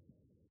enjoyed it.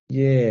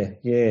 Yeah.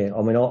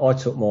 I mean, I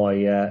took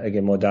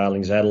my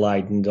darlings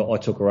Adelaide, and I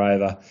took her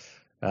over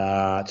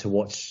to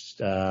watch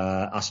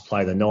us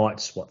play the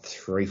Knights,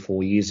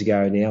 3-4 years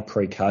ago now,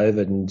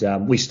 pre-COVID,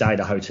 and we stayed at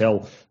a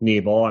hotel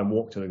nearby and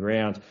walked to the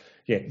ground.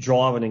 Yeah,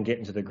 driving and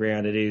getting to the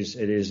ground, it is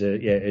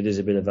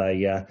a bit of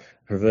a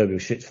proverbial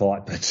shit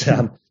fight, but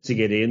to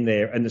get in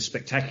there and the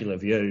spectacular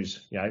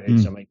views, I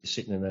mean, you're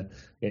sitting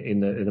in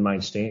the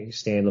main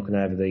stand looking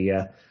over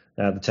the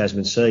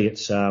Tasman Sea.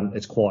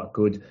 It's quite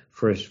good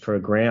for a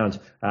ground,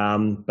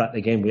 but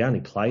again, we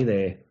only play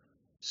there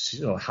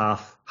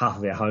half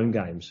of our home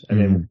games, and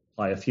then we'll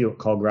play a few at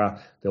Cogra.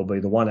 There'll be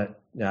the one at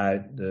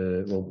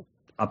the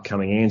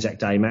upcoming Anzac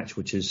Day match,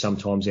 which is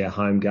sometimes our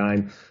home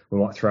game. We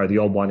might throw the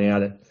odd one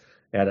out at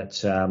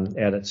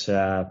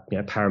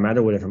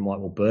Parramatta, whatever it might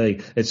well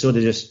be. It's sort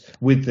of just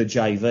with the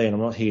JV, and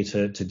I'm not here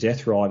to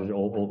death ride it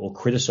or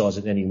criticise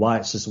it in any way.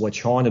 It's just we're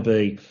trying to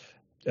be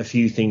a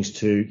few things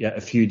to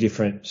a few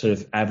different sort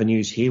of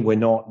avenues here. We're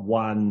not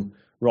one.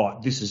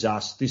 Right, this is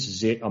us, this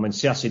is it. I mean,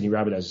 South Sydney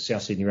Rabbitohs are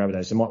South Sydney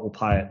Rabbitohs. They might well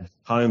play at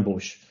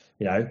Homebush,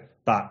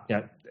 but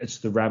it's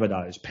the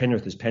Rabbitohs.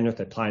 Penrith is Penrith,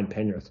 they're playing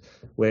Penrith.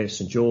 We're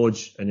St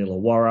George and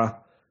Illawarra,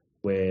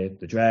 we're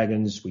the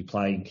Dragons, we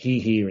play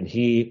here and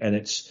here, and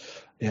it's,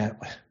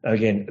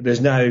 again,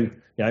 there's no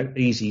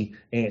easy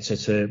answer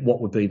to what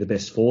would be the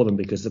best for them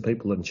because the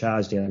people in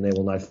charge down there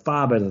will know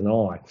far better than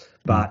I.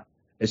 But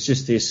it's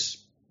just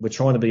this we're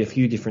trying to be a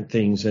few different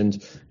things, and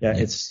I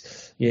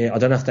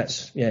don't know if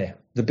that's the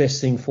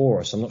best thing for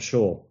us. I'm not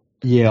sure.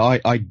 Yeah,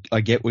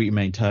 I get what you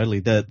mean totally.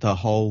 The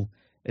whole,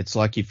 it's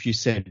like if you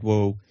said,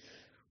 well,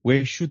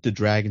 where should the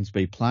Dragons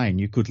be playing?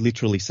 You could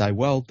literally say,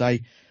 well,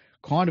 they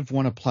kind of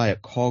want to play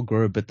at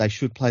Cogra, but they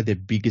should play their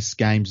biggest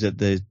games at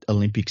the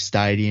Olympic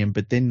Stadium.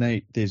 But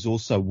then there's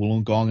also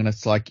Wollongong, and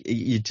it's like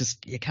you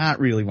can't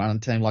really run a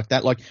team like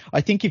that. Like, I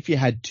think if you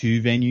had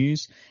two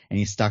venues and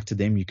you stuck to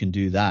them, you can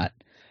do that.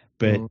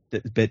 But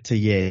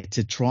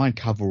to try and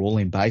cover all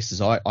in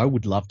bases, I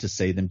would love to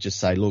see them just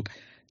say, look,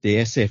 the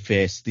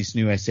SFS, this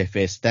new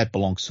SFS, that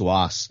belongs to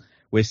us.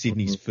 We're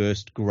Sydney's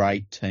first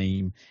great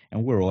team,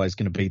 and we're always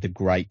going to be the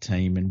great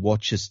team, and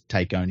watch us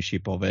take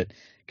ownership of it,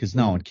 because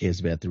no one cares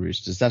about the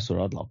Roosters. That's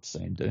what I'd love to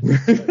see them do.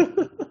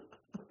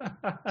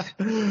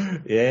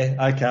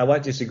 Yeah, okay, I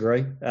won't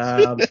disagree.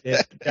 Go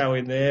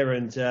in there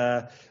and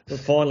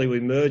finally we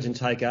merge and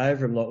take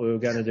over them like we were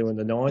going to do in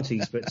the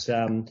 90s. But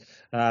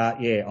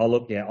I'd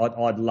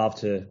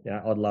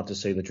love to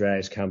see the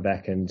Drags come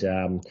back and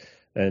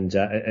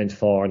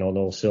firing on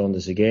all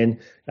cylinders again.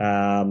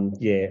 I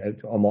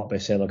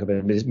might sound like a bit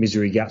of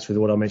misery guts with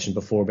what I mentioned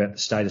before about the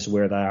status of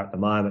where they are at the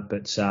moment.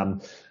 But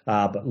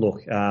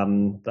look, they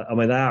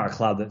are a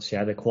club that's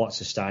they're quite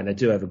sustained. They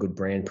do have a good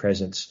brand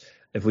presence.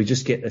 If we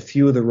just get a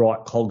few of the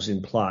right cogs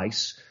in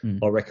place,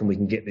 I reckon we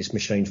can get this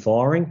machine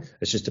firing.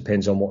 It just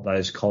depends on what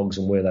those cogs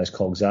and where those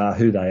cogs are,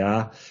 who they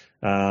are.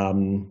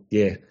 Time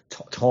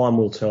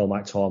will tell,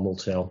 mate. Time will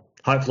tell.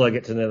 Hopefully I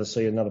get to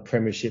see another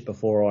premiership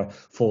before I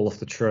fall off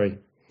the tree.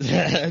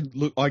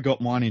 Look, I got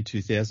mine in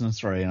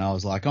 2003 and I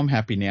was like, I'm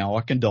happy now.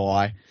 I can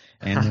die.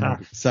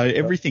 And so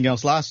everything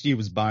else last year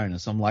was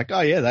bonus. I'm like,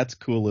 oh, yeah, that's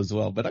cool as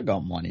well. But I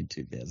got mine in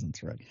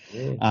 2003.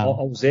 Yeah. I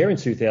was there in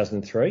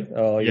 2003.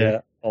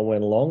 I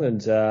went along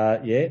and,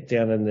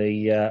 down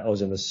in I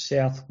was in the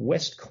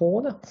southwest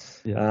corner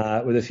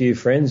with a few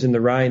friends in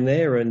the rain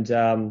there. And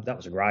that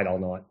was a great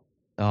old night.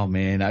 Oh,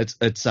 man. It's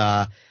because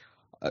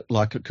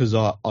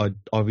I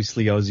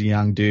obviously I was a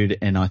young dude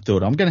and I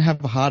thought I'm going to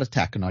have a heart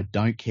attack and I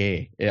don't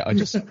care. I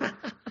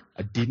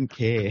didn't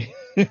care.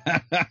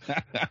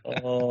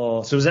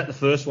 So was that the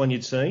first one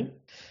you'd seen?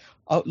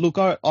 Look,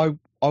 I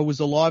was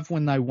alive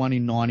when they won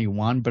in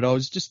 91, but I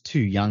was just too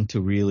young to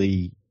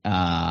really,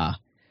 I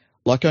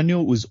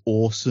knew it was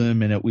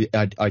awesome and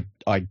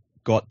I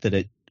got that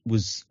it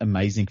was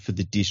amazing for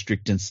the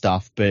district and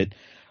stuff, but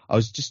I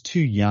was just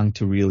too young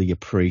to really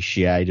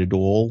appreciate it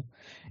all.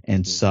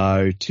 And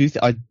so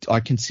I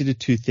consider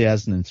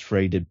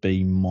 2003 to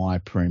be my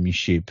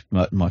premiership,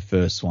 my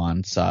first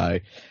one. So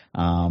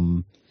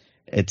I'm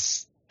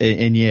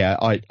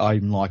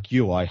like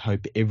you. I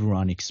hope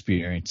everyone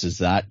experiences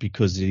that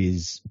because it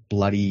is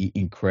bloody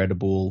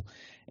incredible.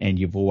 And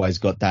you've always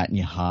got that in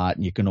your heart.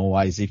 And you can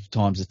always, if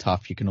times are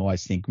tough, you can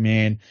always think,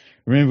 man,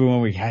 remember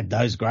when we had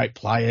those great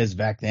players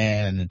back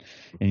then?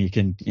 And you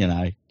can,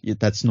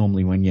 that's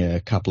normally when you're a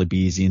couple of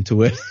beers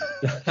into it.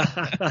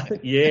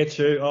 Yeah,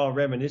 true. Oh,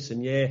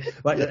 reminiscent. Yeah.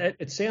 But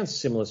it sounds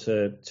similar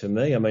to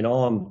me. I mean,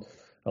 I'm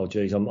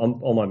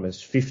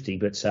almost 50,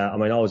 but I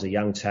was a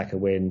young tacker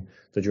when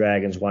the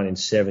Dragons won in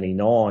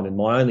 79. And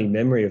my only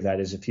memory of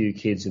that is a few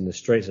kids in the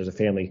streets. There's a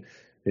family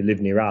who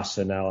lived near us,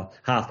 and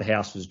half the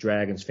house was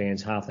Dragons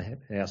fans, half the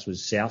house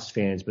was Souths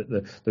fans. But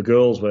the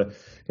girls were,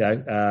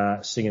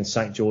 singing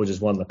St. George's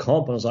won the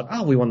comp, and I was like,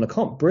 oh, we won the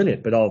comp,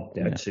 brilliant. But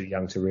I'm too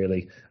young to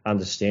really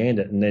understand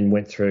it. And then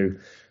went through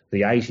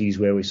the 80s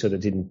where we sort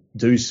of didn't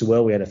do so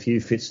well. We had a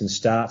few fits and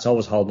starts. I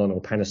was holding on to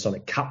a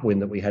Panasonic Cup win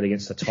that we had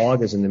against the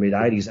Tigers in the mid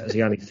 80s. That was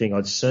the only thing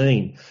I'd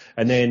seen.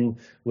 And then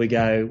we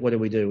go, what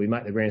do? We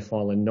make the grand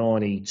final in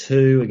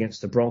 92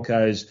 against the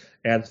Broncos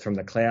out from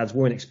the clouds.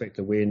 Weren't expected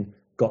to win.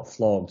 Got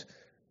flogged.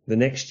 The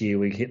next year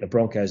we hit the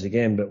Broncos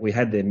again, but we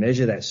had their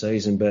measure that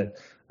season. But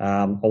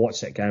I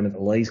watched that game at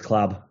the Leeds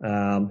Club,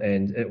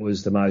 and it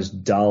was the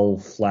most dull,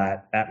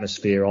 flat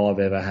atmosphere I've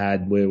ever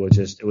had.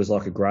 It was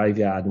like a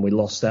graveyard, and we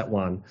lost that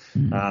one.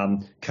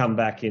 Come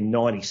back in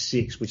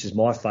 96, which is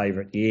my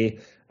favourite year.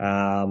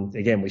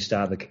 Again, we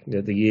started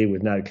the year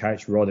with no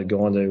coach. Rod had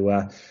gone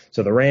to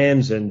the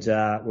Rams, and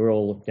we're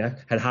all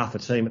had half a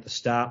team at the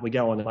start. We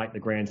go on to make the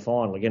grand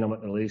final. Again, I'm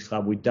at the Leeds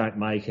Club. We don't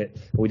make it.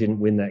 We didn't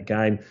win that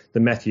game. The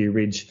Matthew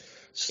Ridge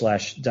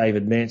 /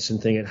 David Manson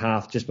thing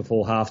at just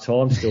before half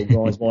time still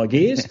grinds my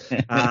gears.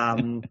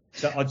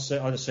 So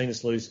I'd seen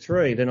us lose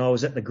 3. Then I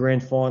was at the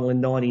grand final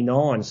in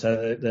 99,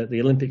 so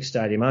the Olympic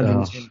Stadium,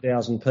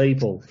 110,000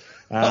 people.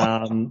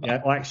 I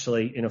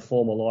actually, in a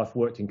former life,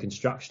 worked in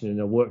construction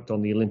and I worked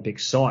on the Olympic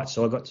site,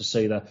 so I got to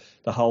see the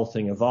whole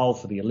thing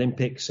evolve for the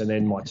Olympics. And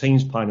then my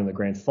team's playing in the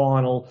grand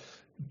final.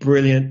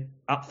 Brilliant,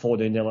 up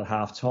 14-0 at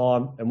half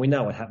time, and we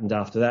know what happened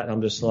after that. And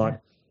I'm just like,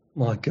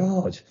 my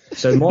God.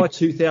 So my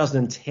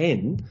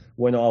 2010,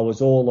 when I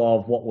was all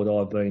of, what would I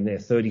have been there,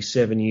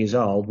 37 years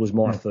old, was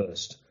my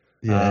first.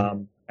 Yeah.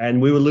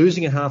 And we were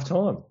losing at half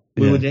time.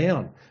 We were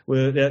down.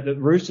 The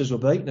Roosters were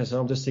beating us.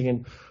 And I'm just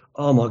thinking,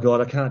 oh, my God,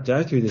 I can't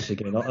go through this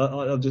again.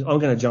 I'm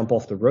going to jump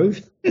off the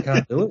roof. I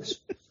can't do it.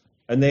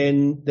 And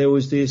then there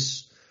was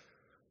this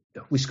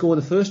we scored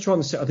the first try.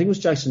 I think it was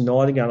Jason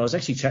Nightingale. I was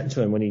actually chatting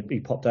to him when he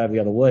popped over the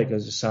other week. I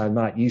was just saying,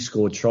 mate, you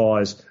scored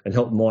tries and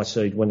helped my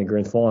seed win the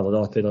grand final that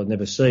I thought I'd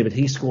never see. But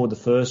he scored the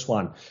first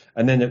one.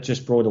 And then it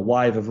just brought a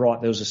wave of, right,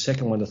 there was a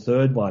second one, a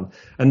third one.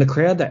 And the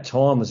crowd that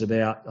time was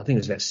about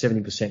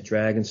 70%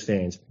 Dragons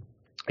fans.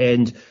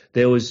 And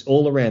there was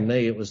all around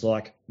me, it was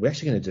like, we're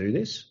actually going to do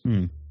this?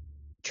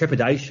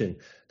 Trepidation.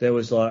 There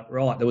was like,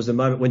 right, there was a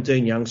moment when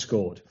Dean Young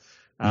scored.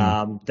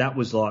 That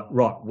was like,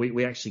 right,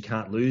 we actually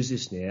can't lose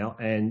this now.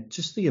 And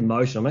just the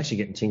emotion, I'm actually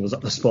getting tingles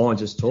up the spine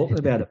just talking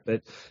about it,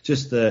 but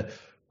just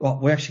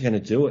we're actually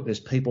going to do it. There's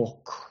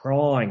people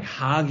crying,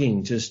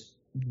 hugging, just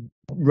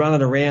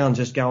running around,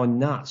 just going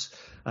nuts.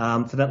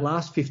 For that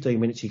last 15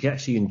 minutes, you can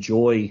actually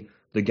enjoy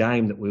the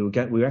game that we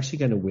were actually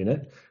going to win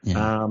it.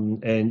 Yeah.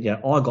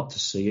 I got to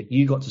see it.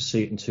 You got to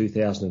see it in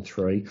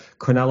 2003.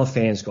 Cronulla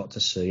fans got to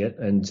see it.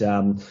 And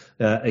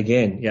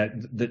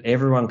that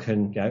everyone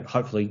can,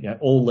 hopefully,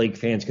 all league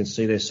fans can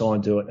see their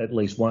side do it at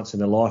least once in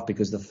their life,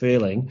 because the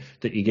feeling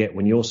that you get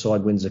when your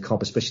side wins a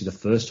comp, especially the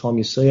first time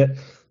you see it,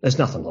 there's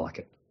nothing like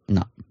it.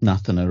 No,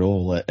 nothing at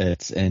all.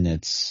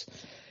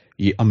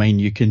 You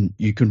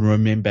can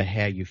remember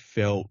how you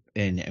felt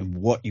and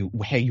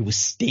how you were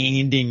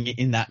standing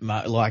in that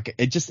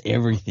just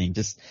everything,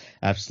 just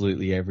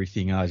absolutely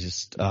everything.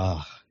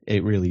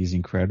 It really is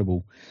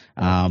incredible.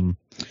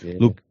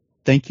 Look,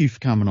 thank you for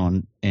coming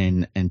on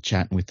and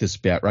chatting with us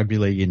about rugby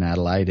league in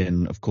Adelaide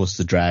and of course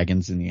the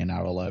Dragons and the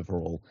NRL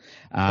overall.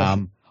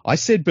 I'd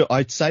say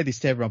this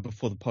to everyone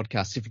before the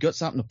podcast. If you've got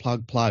something to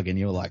plug, and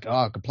you're like,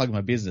 I can plug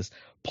my business,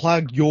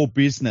 plug your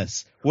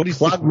business. What is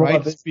the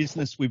greatest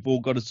business we've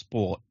all got to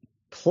support?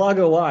 Plug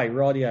away,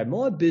 rightio.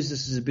 My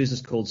business is a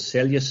business called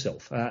Sell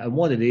Yourself. And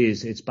what it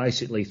is, it's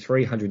basically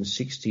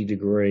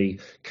 360-degree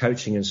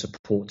coaching and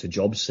support to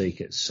job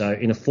seekers. So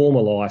in a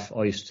former life,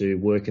 I used to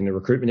work in the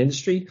recruitment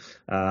industry,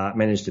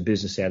 managed a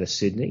business out of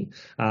Sydney.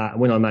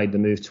 When I made the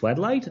move to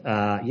Adelaide,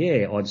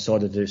 I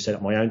decided to set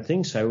up my own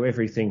thing. So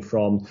everything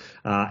from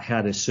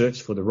how to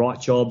search for the right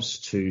jobs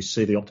to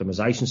CV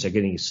optimization, so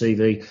getting your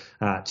CV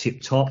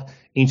tip-top,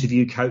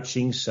 interview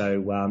coaching, so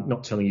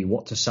not telling you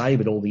what to say,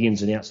 but all the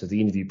ins and outs of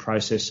the interview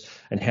process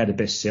and how to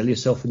best sell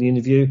yourself in the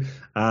interview,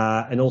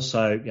 and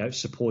also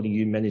supporting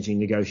you managing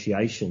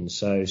negotiations.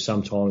 So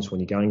sometimes when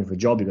you're going for a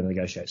job, you're going to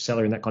negotiate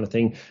salary and that kind of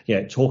thing.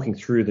 Talking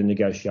through the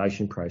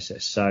negotiation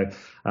process. So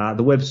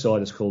the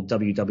website is called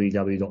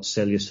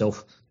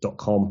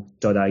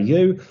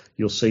www.sellyourself.com.au.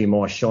 You'll see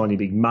my shiny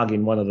big mug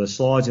in one of the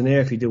slides in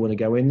there. If you do want to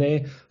go in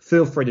there,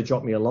 feel free to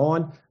drop me a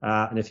line.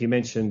 And if you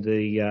mention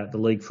the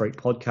League Freak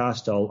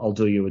podcast, I'll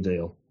do you a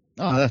deal.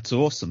 Oh, that's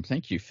awesome.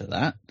 Thank you for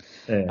that.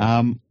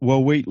 Yeah.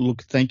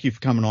 Thank you for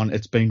coming on.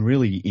 It's been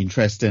really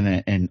interesting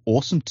and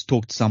awesome to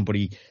talk to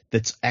somebody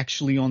that's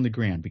actually on the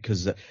ground,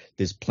 because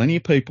there's plenty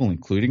of people,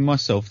 including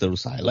myself, that will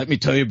say, let me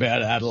tell you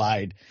about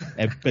Adelaide.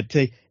 But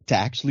to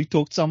actually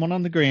talk to someone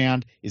on the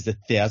ground is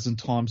 1,000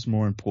 times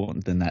more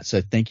important than that.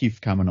 So thank you for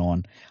coming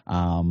on.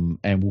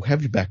 And we'll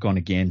have you back on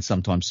again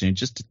sometime soon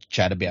just to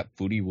chat about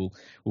footy. We'll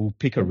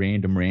pick a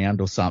random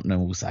round or something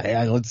and we'll say,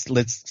 hey,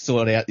 let's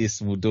sort out this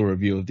and we'll do a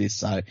review of this.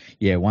 So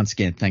yeah, once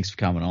again, thanks for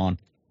coming on.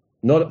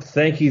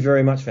 Thank you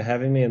very much for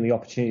having me and the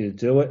opportunity to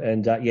do it.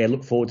 And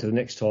look forward to the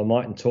next time,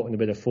 mate, and talking a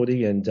bit of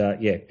footy. And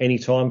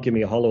anytime, give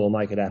me a holler, we'll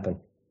make it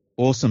happen.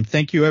 Awesome.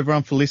 Thank you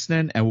everyone for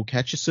listening, and we'll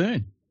catch you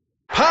soon.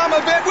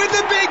 Palmerbet with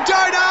the big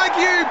don't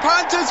argue.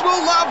 Punters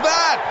will love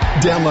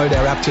that. Download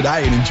our app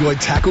today and enjoy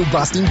tackle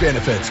busting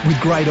benefits with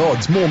great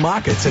odds, more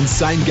markets and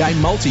same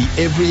game multi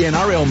every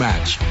NRL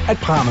match at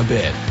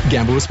Palmerbet.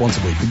 Gamble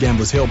responsibly. For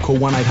Gamblers' Help, call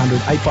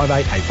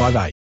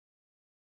 1-800-858-858.